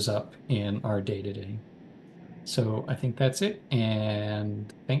that shows up in our day-to-day. So I think that's it.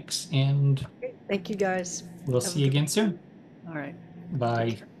 And thanks. And Thank you, guys. we'll Have a see you good again one. soon. All right. Take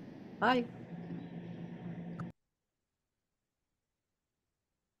Bye. care. Bye.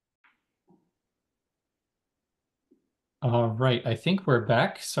 All right, I think we're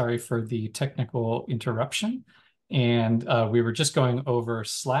back. Sorry for the technical interruption. And we were just going over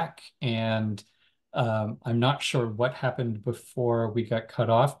Slack, and I'm not sure what happened before we got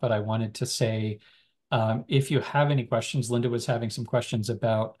cut off, but I wanted to say if you have any questions, Linda was having some questions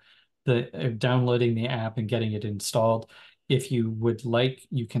about the downloading the app and getting it installed. If you would like,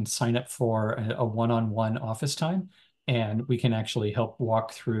 you can sign up for a one-on-one office time, and we can actually help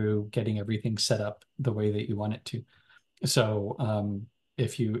walk through getting everything set up the way that you want it to. So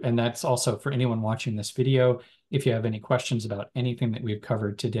and that's also for anyone watching this video, if you have any questions about anything that we've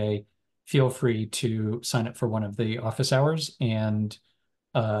covered today, feel free to sign up for one of the office hours um,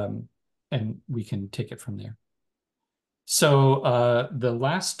 and we can take it from there. So the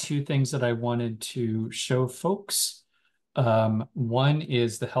last two things that I wanted to show folks, one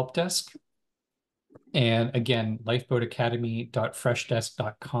is the help desk. And again,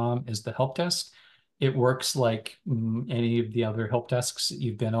 lifeboatacademy.freshdesk.com is the help desk. It works like any of the other help desks that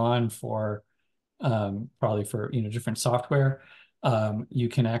you've been on for probably for different software. You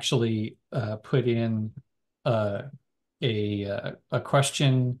can actually put in uh, a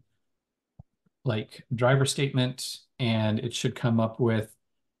question like driver statement, and it should come up with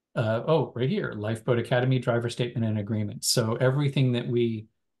oh, right here, Lifeboat Academy driver statement and agreement. So everything that we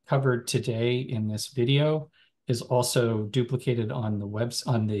covered today in this video is also duplicated on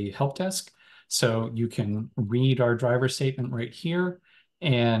the help desk. So you can read our driver statement right here,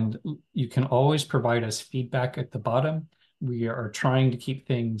 and you can always provide us feedback at the bottom. We are trying to keep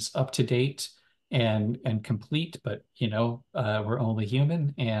things up to date and complete, but we're only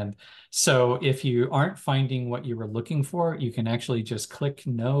human. And so if you aren't finding what you were looking for, you can actually just click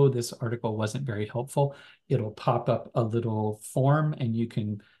no, this article wasn't very helpful. It'll pop up a little form and you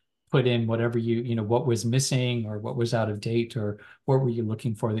can put in whatever what was missing or what was out of date or what were you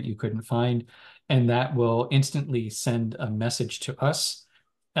looking for that you couldn't find. And that will instantly send a message to us,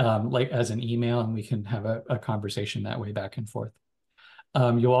 like as an email, and we can have a conversation that way back and forth.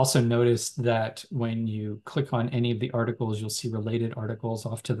 You'll also notice that when you click on any of the articles, you'll see related articles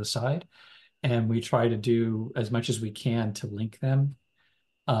off to the side. And we try to do as much as we can to link them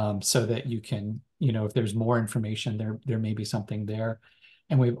so that you can, if there's more information, there may be something there.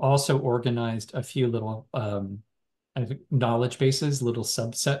 And we've also organized a few little I think knowledge bases, little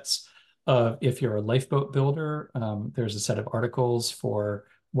subsets of if you're a lifeboat builder, there's a set of articles for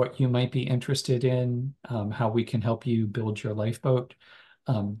what you might be interested in, how we can help you build your lifeboat,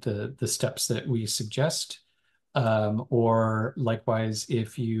 the steps that we suggest. Or likewise,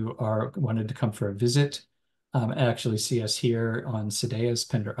 if you wanted to come for a visit, actually see us here on Sedea's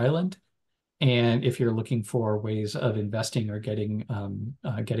Pender Island. And if you're looking for ways of investing or getting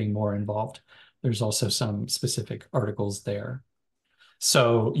more involved, there's also some specific articles there.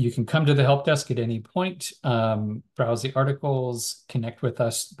 So you can come to the help desk at any point, browse the articles, connect with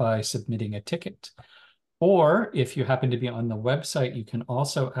us by submitting a ticket. Or if you happen to be on the website, you can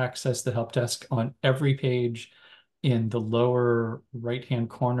also access the help desk on every page. In the lower right-hand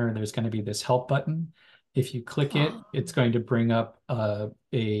corner, there's going to be this help button. If you click it, it's going to bring up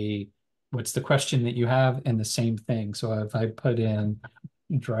what's the question that you have, and the same thing. So if I put in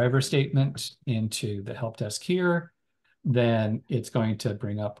driver statement into the help desk here, then it's going to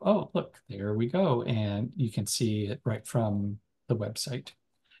bring up, oh, look, there we go. And you can see it right from the website.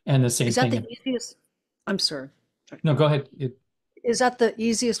 And the same Is that thing. the easiest? I'm sorry. No, go ahead. Is that the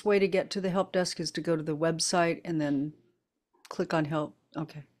easiest way to get to the help desk is to go to the website and then click on help?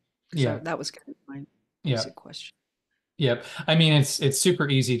 Okay. Yeah, Because that was kind of my yeah. basic question. Yep. I mean, it's super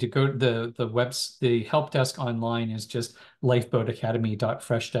easy to go the help desk online is just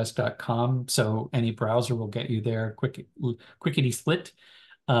lifeboatacademy.freshdesk.com. So any browser will get you there quickety split.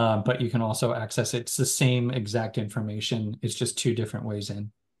 But you can also access it. It's the same exact information. It's just two different ways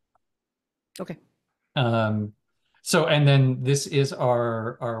in. Okay. Um, so, and then this is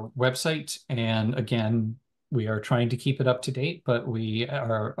our website, and again, we are trying to keep it up to date, but we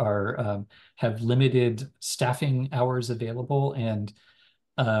are have limited staffing hours available, and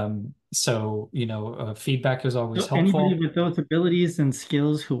so feedback is always So anybody helpful. with those abilities and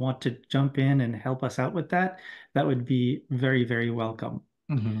skills who want to jump in and help us out with that, that would be very, very welcome.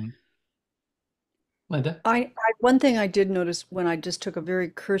 Mhm. Linda? One thing I did notice when I just took a very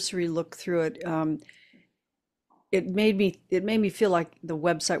cursory look through it, it made me feel like the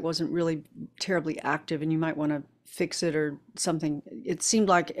website wasn't really terribly active, and you might want to fix it or something. It seemed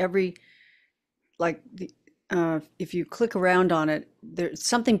like if you click around on it, there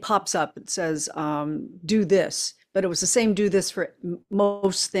something pops up. It says do this, but it was the same do this for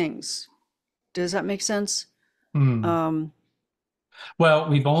most things. Does that make sense? Hmm. Um, Well,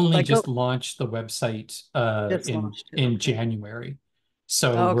 we've only like just go launched the website just in launched it. in Okay. January.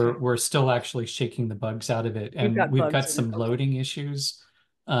 So Oh, we're okay. we're still actually shaking the bugs out of it. You've And got we've bugs got in it. some Okay. loading issues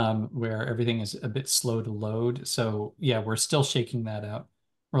where everything is a bit slow to load. So yeah, we're still shaking that out.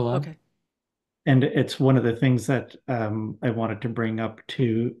 Roland? Okay. And it's one of the things that I wanted to bring up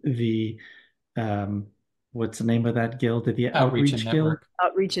to um, what's the name of that guild? The Outreach and Outreach Guild, network.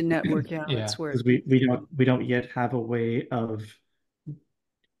 Outreach and network. Yeah, Yeah. that's where because we don't yet have a way of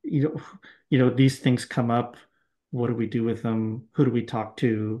you know, these things come up. What do we do with them? Who do we talk to?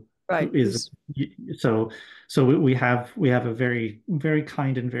 Who right. is Who's so so we have a very very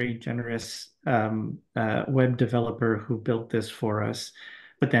kind and very generous web developer who built this for us,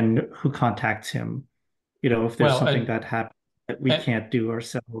 but then who contacts him? If there's Well, something that happens that we and can't do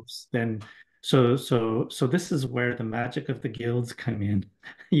ourselves, then so this is where the magic of the guilds come in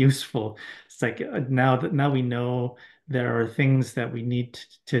useful. It's like now we know there are things that we need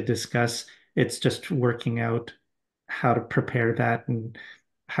to discuss. It's just working out how to prepare that and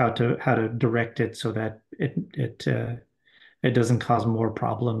how to direct it so that it doesn't cause more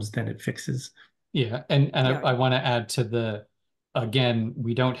problems than it fixes. yeah, and yeah. I want to add to again,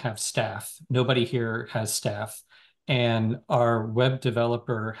 we don't have staff. Nobody here has staff. And our web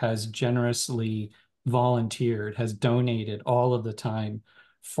developer has generously volunteered, has donated all of the time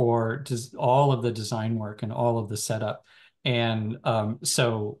for all of the design work and all of the setup. And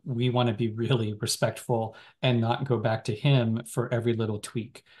so we want to be really respectful and not go back to him for every little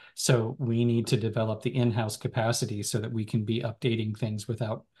tweak. So we need to develop the in-house capacity so that we can be updating things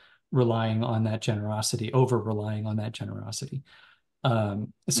without relying on that generosity, over relying on that generosity.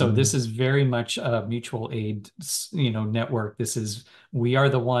 So this Mm. is very much a mutual aid, network. We are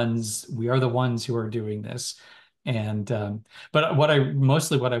the ones who are doing this. And but what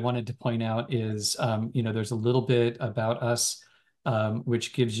I wanted to point out is, there's a little bit about us,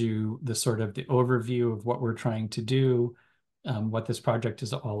 which gives you the sort of the overview of what we're trying to do, what this project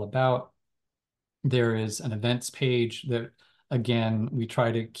is all about. There is an events page that, again, we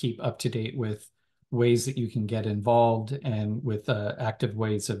try to keep up to date with ways that you can get involved and with active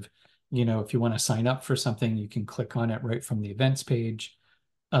ways of, if you want to sign up for something, you can click on it right from the events page.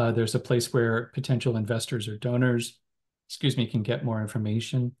 There's a place where potential investors or donors, excuse me, can get more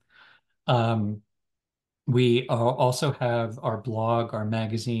information. Um, we also have our blog, our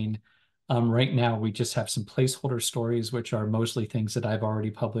magazine. Right now, we just have some placeholder stories, which are mostly things that I've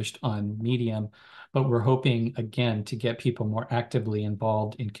already published on Medium. But we're hoping, again, to get people more actively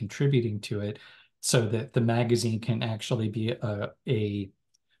involved in contributing to it so that the magazine can actually be a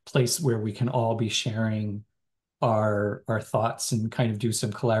place where we can all be sharing our thoughts and kind of do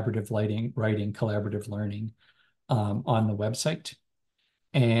some collaborative writing, collaborative learning on the website.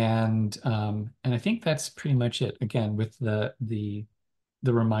 And I think that's pretty much it. Again, with the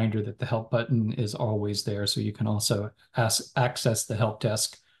reminder that the help button is always there, so you can also access the help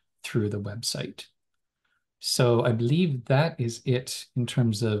desk through the website. So I believe that is it in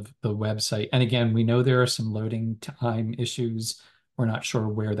terms of the website. And again, we know there are some loading time issues. We're not sure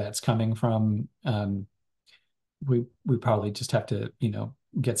where that's coming from. We probably just have to,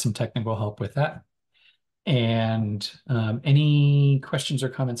 get some technical help with that. And any questions or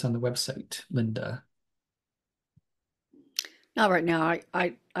comments on the website, Linda? Not right now.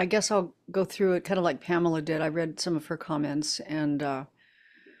 I guess I'll go through it kind of like Pamela did. I read some of her comments and I'll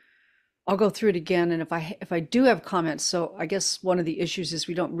go through it again. And if I do have comments, so I guess one of the issues is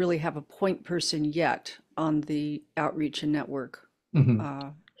we don't really have a point person yet on the outreach and network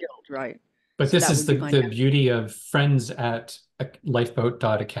Mhm. guild, right? But So this that is would be my the next. beauty of friends at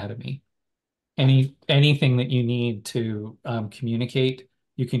lifeboat.academy. Anything that you need to communicate,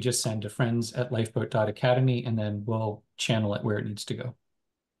 you can just send to friends at lifeboat.academy and then we'll channel it where it needs to go.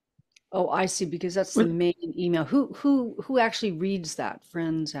 Oh, I see, because that's the With main email. Who actually reads that?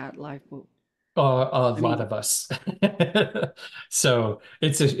 Friends at Lifeboat. A I lot mean, of us. So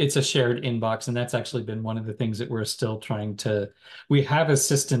it's a shared inbox, and that's actually been one of the things that we're still trying to. We have a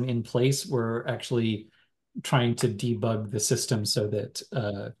system in place. We're actually trying to debug the system so that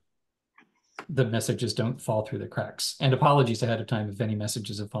the messages don't fall through the cracks. And apologies ahead of time if any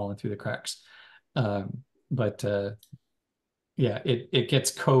messages have fallen through the cracks. But yeah, it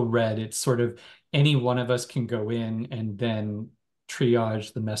gets co-read. It's sort of any one of us can go in and then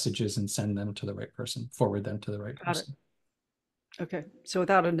triage the messages and send them to the right person, forward them to the right got it. person. Okay. So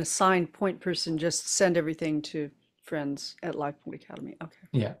without an assigned point person, just send everything to friends at Lifeboat Academy. Okay.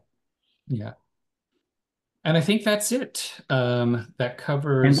 Yeah, yeah. And I think that's it. That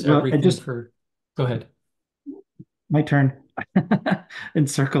covers and well, I everything just for, go ahead. my turn in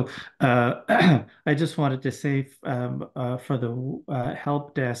circle. I just wanted to say for the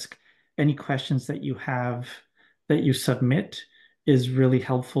help desk, any questions that you have that you submit is really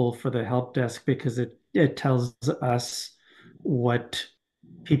helpful for the help desk because it tells us what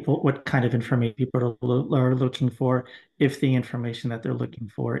what kind of information people are looking for if the information that they're looking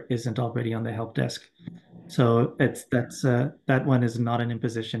for isn't already on the help desk. So that one is not an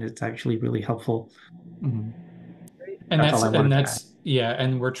imposition. It's actually really helpful. Mhm. Great. That's all I And wanted to add. that's yeah,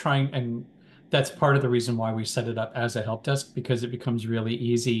 and we're trying and that's part of the reason why we set it up as a help desk because it becomes really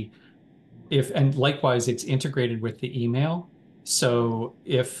easy if and likewise it's integrated with the email. So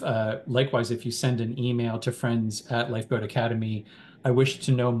if likewise if you send an email to friends at Lifeboat Academy, I wish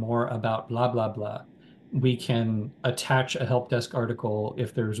to know more about blah blah blah. We can attach a help desk article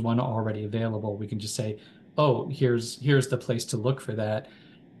if there's one already available. We can just say, "Oh, here's the place to look for that."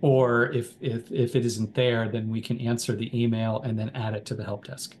 Or if it isn't there, then we can answer the email and then add it to the help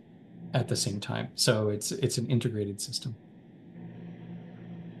desk at the same time. So it's an integrated system.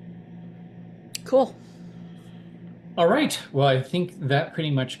 Cool. All right. Well, I think that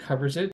pretty much covers it.